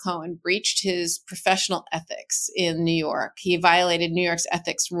Michael Cohen breached his professional ethics in New York. He violated New York's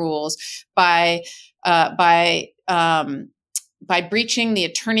ethics rules by breaching the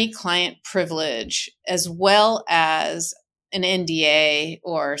attorney-client privilege, as well as an NDA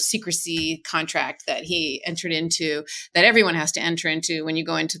or secrecy contract that he entered into, that everyone has to enter into when you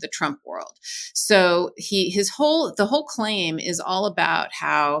go into the Trump world. So the whole claim is all about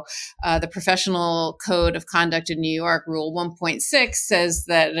how the Professional Code of Conduct in New York, Rule 1.6, says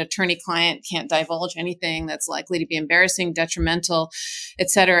that an attorney-client can't divulge anything that's likely to be embarrassing, detrimental, et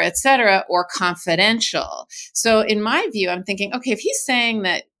cetera, or confidential. So in my view, I'm thinking, okay, if he's saying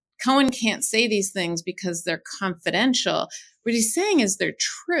that Cohen can't say these things because they're confidential, what he's saying is they're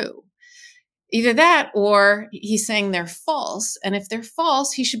true. Either that, or he's saying they're false. And if they're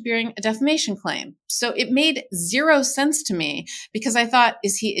false, he should bring a defamation claim. So it made zero sense to me, because I thought,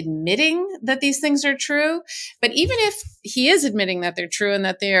 is he admitting that these things are true? But even if he is admitting that they're true and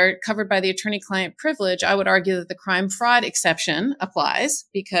that they are covered by the attorney-client privilege, I would argue that the crime fraud exception applies,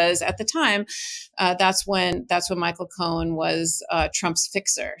 because at the time, that's when Michael Cohen was Trump's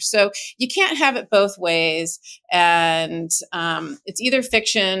fixer. So you can't have it both ways. And it's either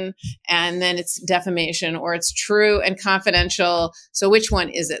fiction and then it's defamation, or it's true and confidential. So which one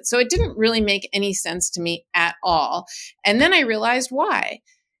is it? So it didn't really make any sense to me at all. And then I realized why.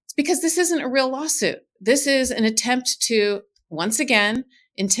 It's because this isn't a real lawsuit. This is an attempt to, once again,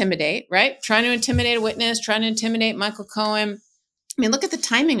 intimidate, right? Trying to intimidate a witness, trying to intimidate Michael Cohen. I mean, look at the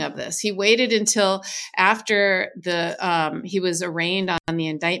timing of this. He waited until after he was arraigned on the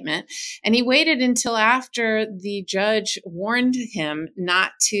indictment, and he waited until after the judge warned him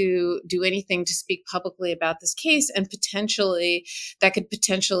not to do anything to speak publicly about this case, and that could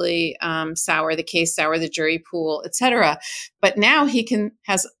potentially sour the case, sour the jury pool, et cetera. But now he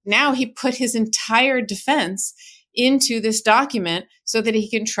put his entire defense into this document so that he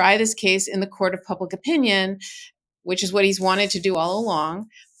can try this case in the court of public opinion, which is what he's wanted to do all along.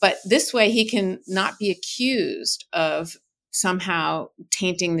 But this way he can not be accused of somehow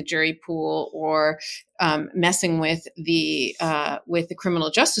tainting the jury pool or messing with the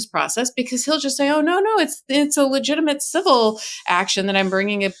criminal justice process, because he'll just say, "Oh, no, it's a legitimate civil action that I'm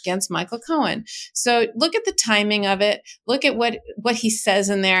bringing against Michael Cohen." So look at the timing of it. Look at what he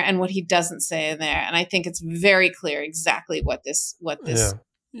says in there and what he doesn't say in there, and I think it's very clear exactly what this.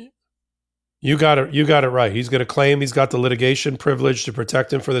 Yeah. You got it right. He's going to claim he's got the litigation privilege to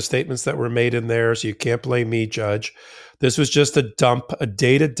protect him for the statements that were made in there. So you can't blame me, Judge. This was just a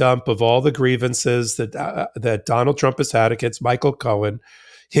data dump of all the grievances that Donald Trump has had against Michael Cohen.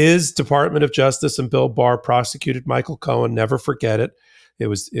 His Department of Justice and Bill Barr prosecuted Michael Cohen. Never forget it. It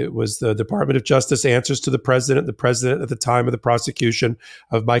was the Department of Justice answers to the president. The president at the time of the prosecution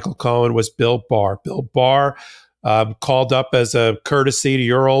of Michael Cohen was Bill Barr. Bill Barr called up as a courtesy to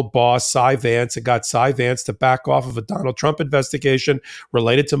your old boss, Cy Vance, and got Cy Vance to back off of a Donald Trump investigation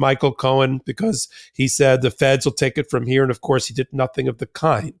related to Michael Cohen, because he said the feds will take it from here. And of course, he did nothing of the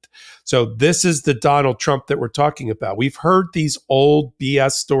kind. So this is the Donald Trump that we're talking about. We've heard these old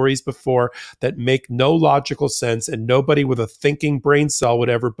BS stories before that make no logical sense and nobody with a thinking brain cell would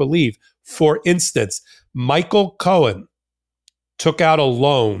ever believe. For instance, Michael Cohen took out a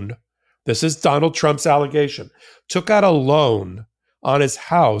loan. This is Donald Trump's allegation. Took out a loan on his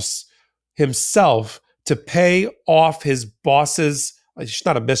house himself to pay off his boss's, she's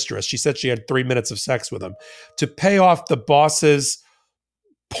not a mistress, she said she had 3 minutes of sex with him, to pay off the boss's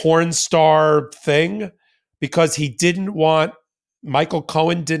porn star thing because Michael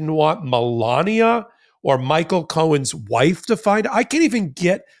Cohen didn't want Melania or Michael Cohen's wife to find out? I can't even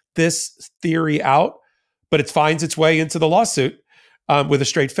get this theory out, but it finds its way into the lawsuit with a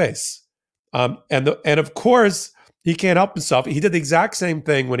straight face. And of course, he can't help himself. He did the exact same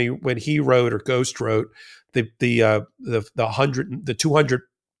thing when he wrote or Ghost wrote the 200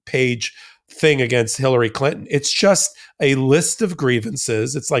 page thing against Hillary Clinton. It's just a list of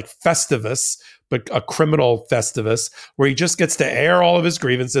grievances. It's like Festivus, but a criminal Festivus, where he just gets to air all of his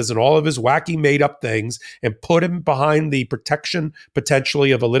grievances and all of his wacky made up things and put him behind the protection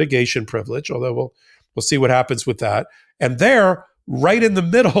potentially of a litigation privilege, although we'll see what happens with that. And there, right in the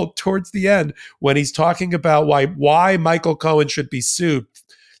middle, towards the end, when he's talking about why Michael Cohen should be sued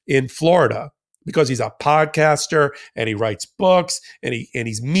in Florida, because he's a podcaster and he writes books and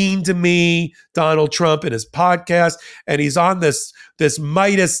he's mean to me, Donald Trump, in his podcast, and he's on this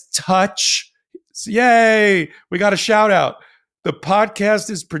Midas Touch. Yay! We got a shout out. The podcast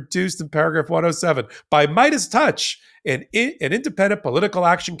is produced in paragraph 107 by Midas Touch, an independent political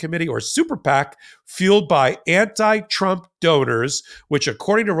action committee or super PAC fueled by anti-Trump donors, which,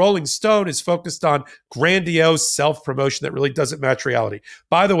 according to Rolling Stone, is focused on grandiose self-promotion that really doesn't match reality.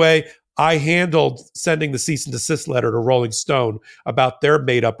 By the way, I handled sending the cease and desist letter to Rolling Stone about their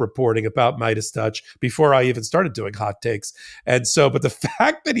made-up reporting about Midas Touch before I even started doing hot takes. And so, but the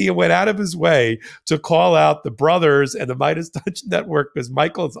fact that he went out of his way to call out the brothers and the Midas Touch network because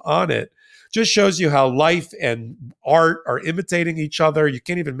Michael's on it just shows you how life and art are imitating each other. You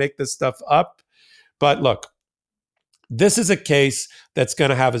can't even make this stuff up. But look, this is a case that's going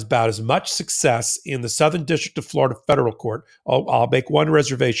to have about as much success in the Southern District of Florida Federal Court. I'll make one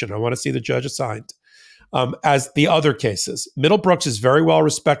reservation. I want to see the judge assigned, as the other cases. Middlebrooks is very well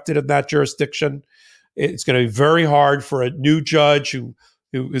respected in that jurisdiction. It's going to be very hard for a new judge who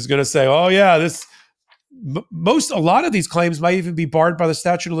is going to say, oh, yeah, a lot of these claims might even be barred by the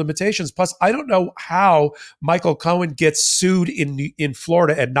statute of limitations. Plus, I don't know how Michael Cohen gets sued in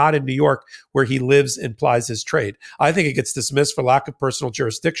Florida and not in New York, where he lives and plies his trade. I think it gets dismissed for lack of personal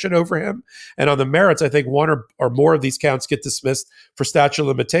jurisdiction over him. And on the merits, I think one or more of these counts get dismissed for statute of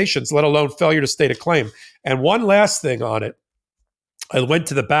limitations, let alone failure to state a claim. And one last thing on it. I went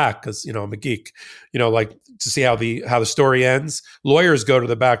to the back because, I'm a geek, like to see how the story ends. Lawyers go to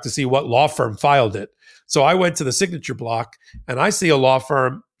the back to see what law firm filed it. So I went to the signature block and I see a law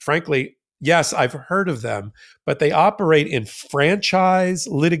firm, frankly, yes, I've heard of them, but they operate in franchise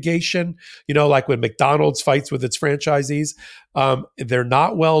litigation, like when McDonald's fights with its franchisees. They're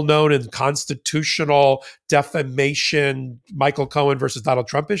not well known in constitutional defamation, Michael Cohen versus Donald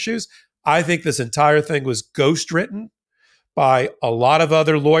Trump issues. I think this entire thing was ghost written by a lot of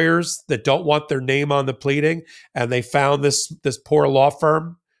other lawyers that don't want their name on the pleading. And they found this poor law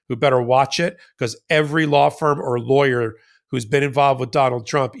firm who better watch it, because every law firm or lawyer who's been involved with Donald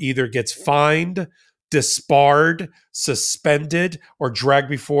Trump either gets fined, disbarred, suspended, or dragged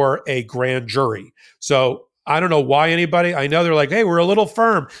before a grand jury. So I don't know why anybody, I know they're like, hey, we're a little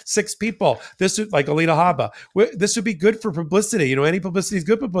firm, 6 people. This would, like Alina Habba, this would be good for publicity. Any publicity is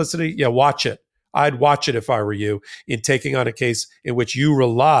good publicity. Yeah, watch it. I'd watch it if I were you in taking on a case in which you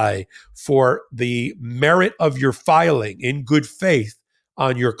rely for the merit of your filing in good faith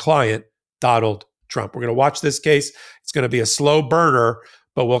on your client, Donald Trump. We're going to watch this case. It's going to be a slow burner,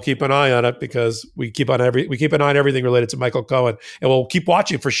 but we'll keep an eye on it because we keep an eye on everything related to Michael Cohen, and we'll keep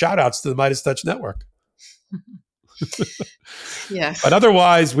watching for shout outs to the Midas Touch Network. Yeah. But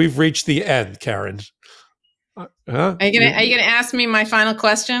otherwise, we've reached the end, Karen. Are you gonna ask me my final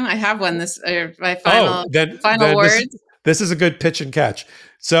question? I have one. My final words. This is a good pitch and catch.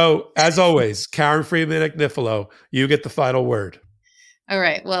 So, as always, Karen Freeman Agnifilo, you get the final word. All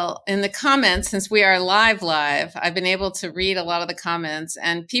right. Well, in the comments, since we are live, I've been able to read a lot of the comments,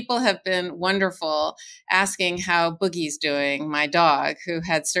 and people have been wonderful asking how Boogie's doing, my dog who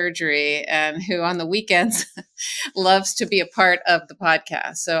had surgery and who on the weekends loves to be a part of the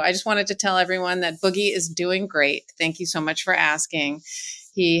podcast. So I just wanted to tell everyone that Boogie is doing great. Thank you so much for asking.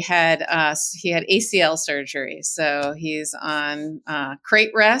 He had ACL surgery, so he's on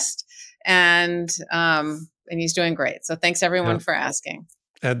crate rest and he's doing great. So thanks everyone for asking.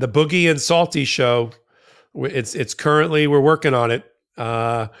 And the Boogie and Salty show, it's currently, we're working on it.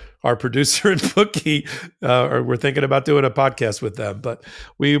 our producer and bookie, or we're thinking about doing a podcast with them. But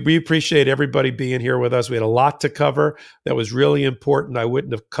we appreciate everybody being here with us. We had a lot to cover that was really important. I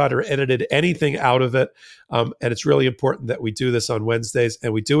wouldn't have cut or edited anything out of it. And it's really important that we do this on Wednesdays,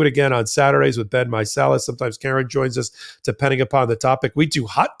 and we do it again on Saturdays with Ben Meiselas. Sometimes Karen joins us, depending upon the topic. We do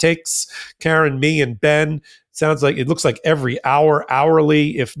hot takes, Karen, me, and Ben. It looks like every hour,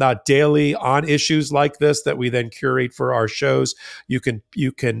 hourly, if not daily, on issues like this that we then curate for our shows. You can,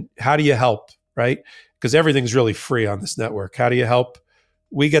 how do you help, right? Because everything's really free on this network. How do you help?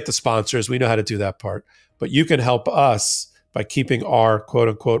 We get the sponsors. We know how to do that part. But you can help us by keeping our quote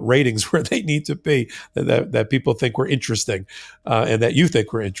unquote ratings where they need to be, that people think we're interesting, and that you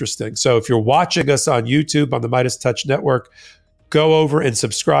think we're interesting. So if you're watching us on YouTube on the Midas Touch Network, go over and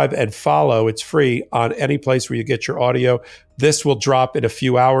subscribe and follow. It's free on any place where you get your audio. This will drop in a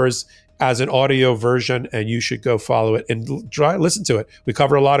few hours as an audio version, and you should go follow it and listen to it. We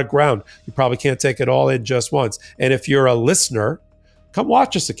cover a lot of ground. You probably can't take it all in just once. And if you're a listener, come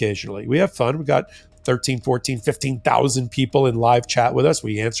watch us occasionally. We have fun. We got 13, 14, 15,000 people in live chat with us.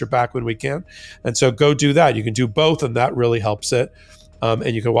 We answer back when we can. And so go do that. You can do both, and that really helps it.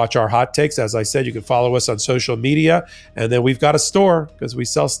 And you can watch our hot takes. As I said, you can follow us on social media. And then we've got a store because we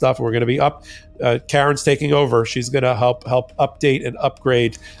sell stuff. We're going to be up. Karen's taking over. She's going to help update and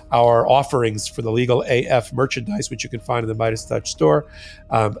upgrade our offerings for the Legal AF merchandise, which you can find in the Midas Touch store.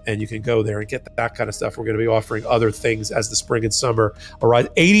 And you can go there and get that kind of stuff. We're going to be offering other things as the spring and summer arrive.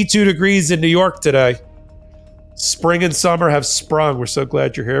 82 degrees in New York today. Spring and summer have sprung. We're so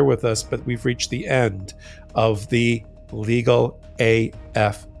glad you're here with us, but we've reached the end of the Legal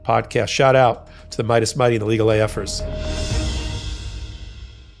AF podcast. Shout out to the Midas Mighty and the Legal AFers.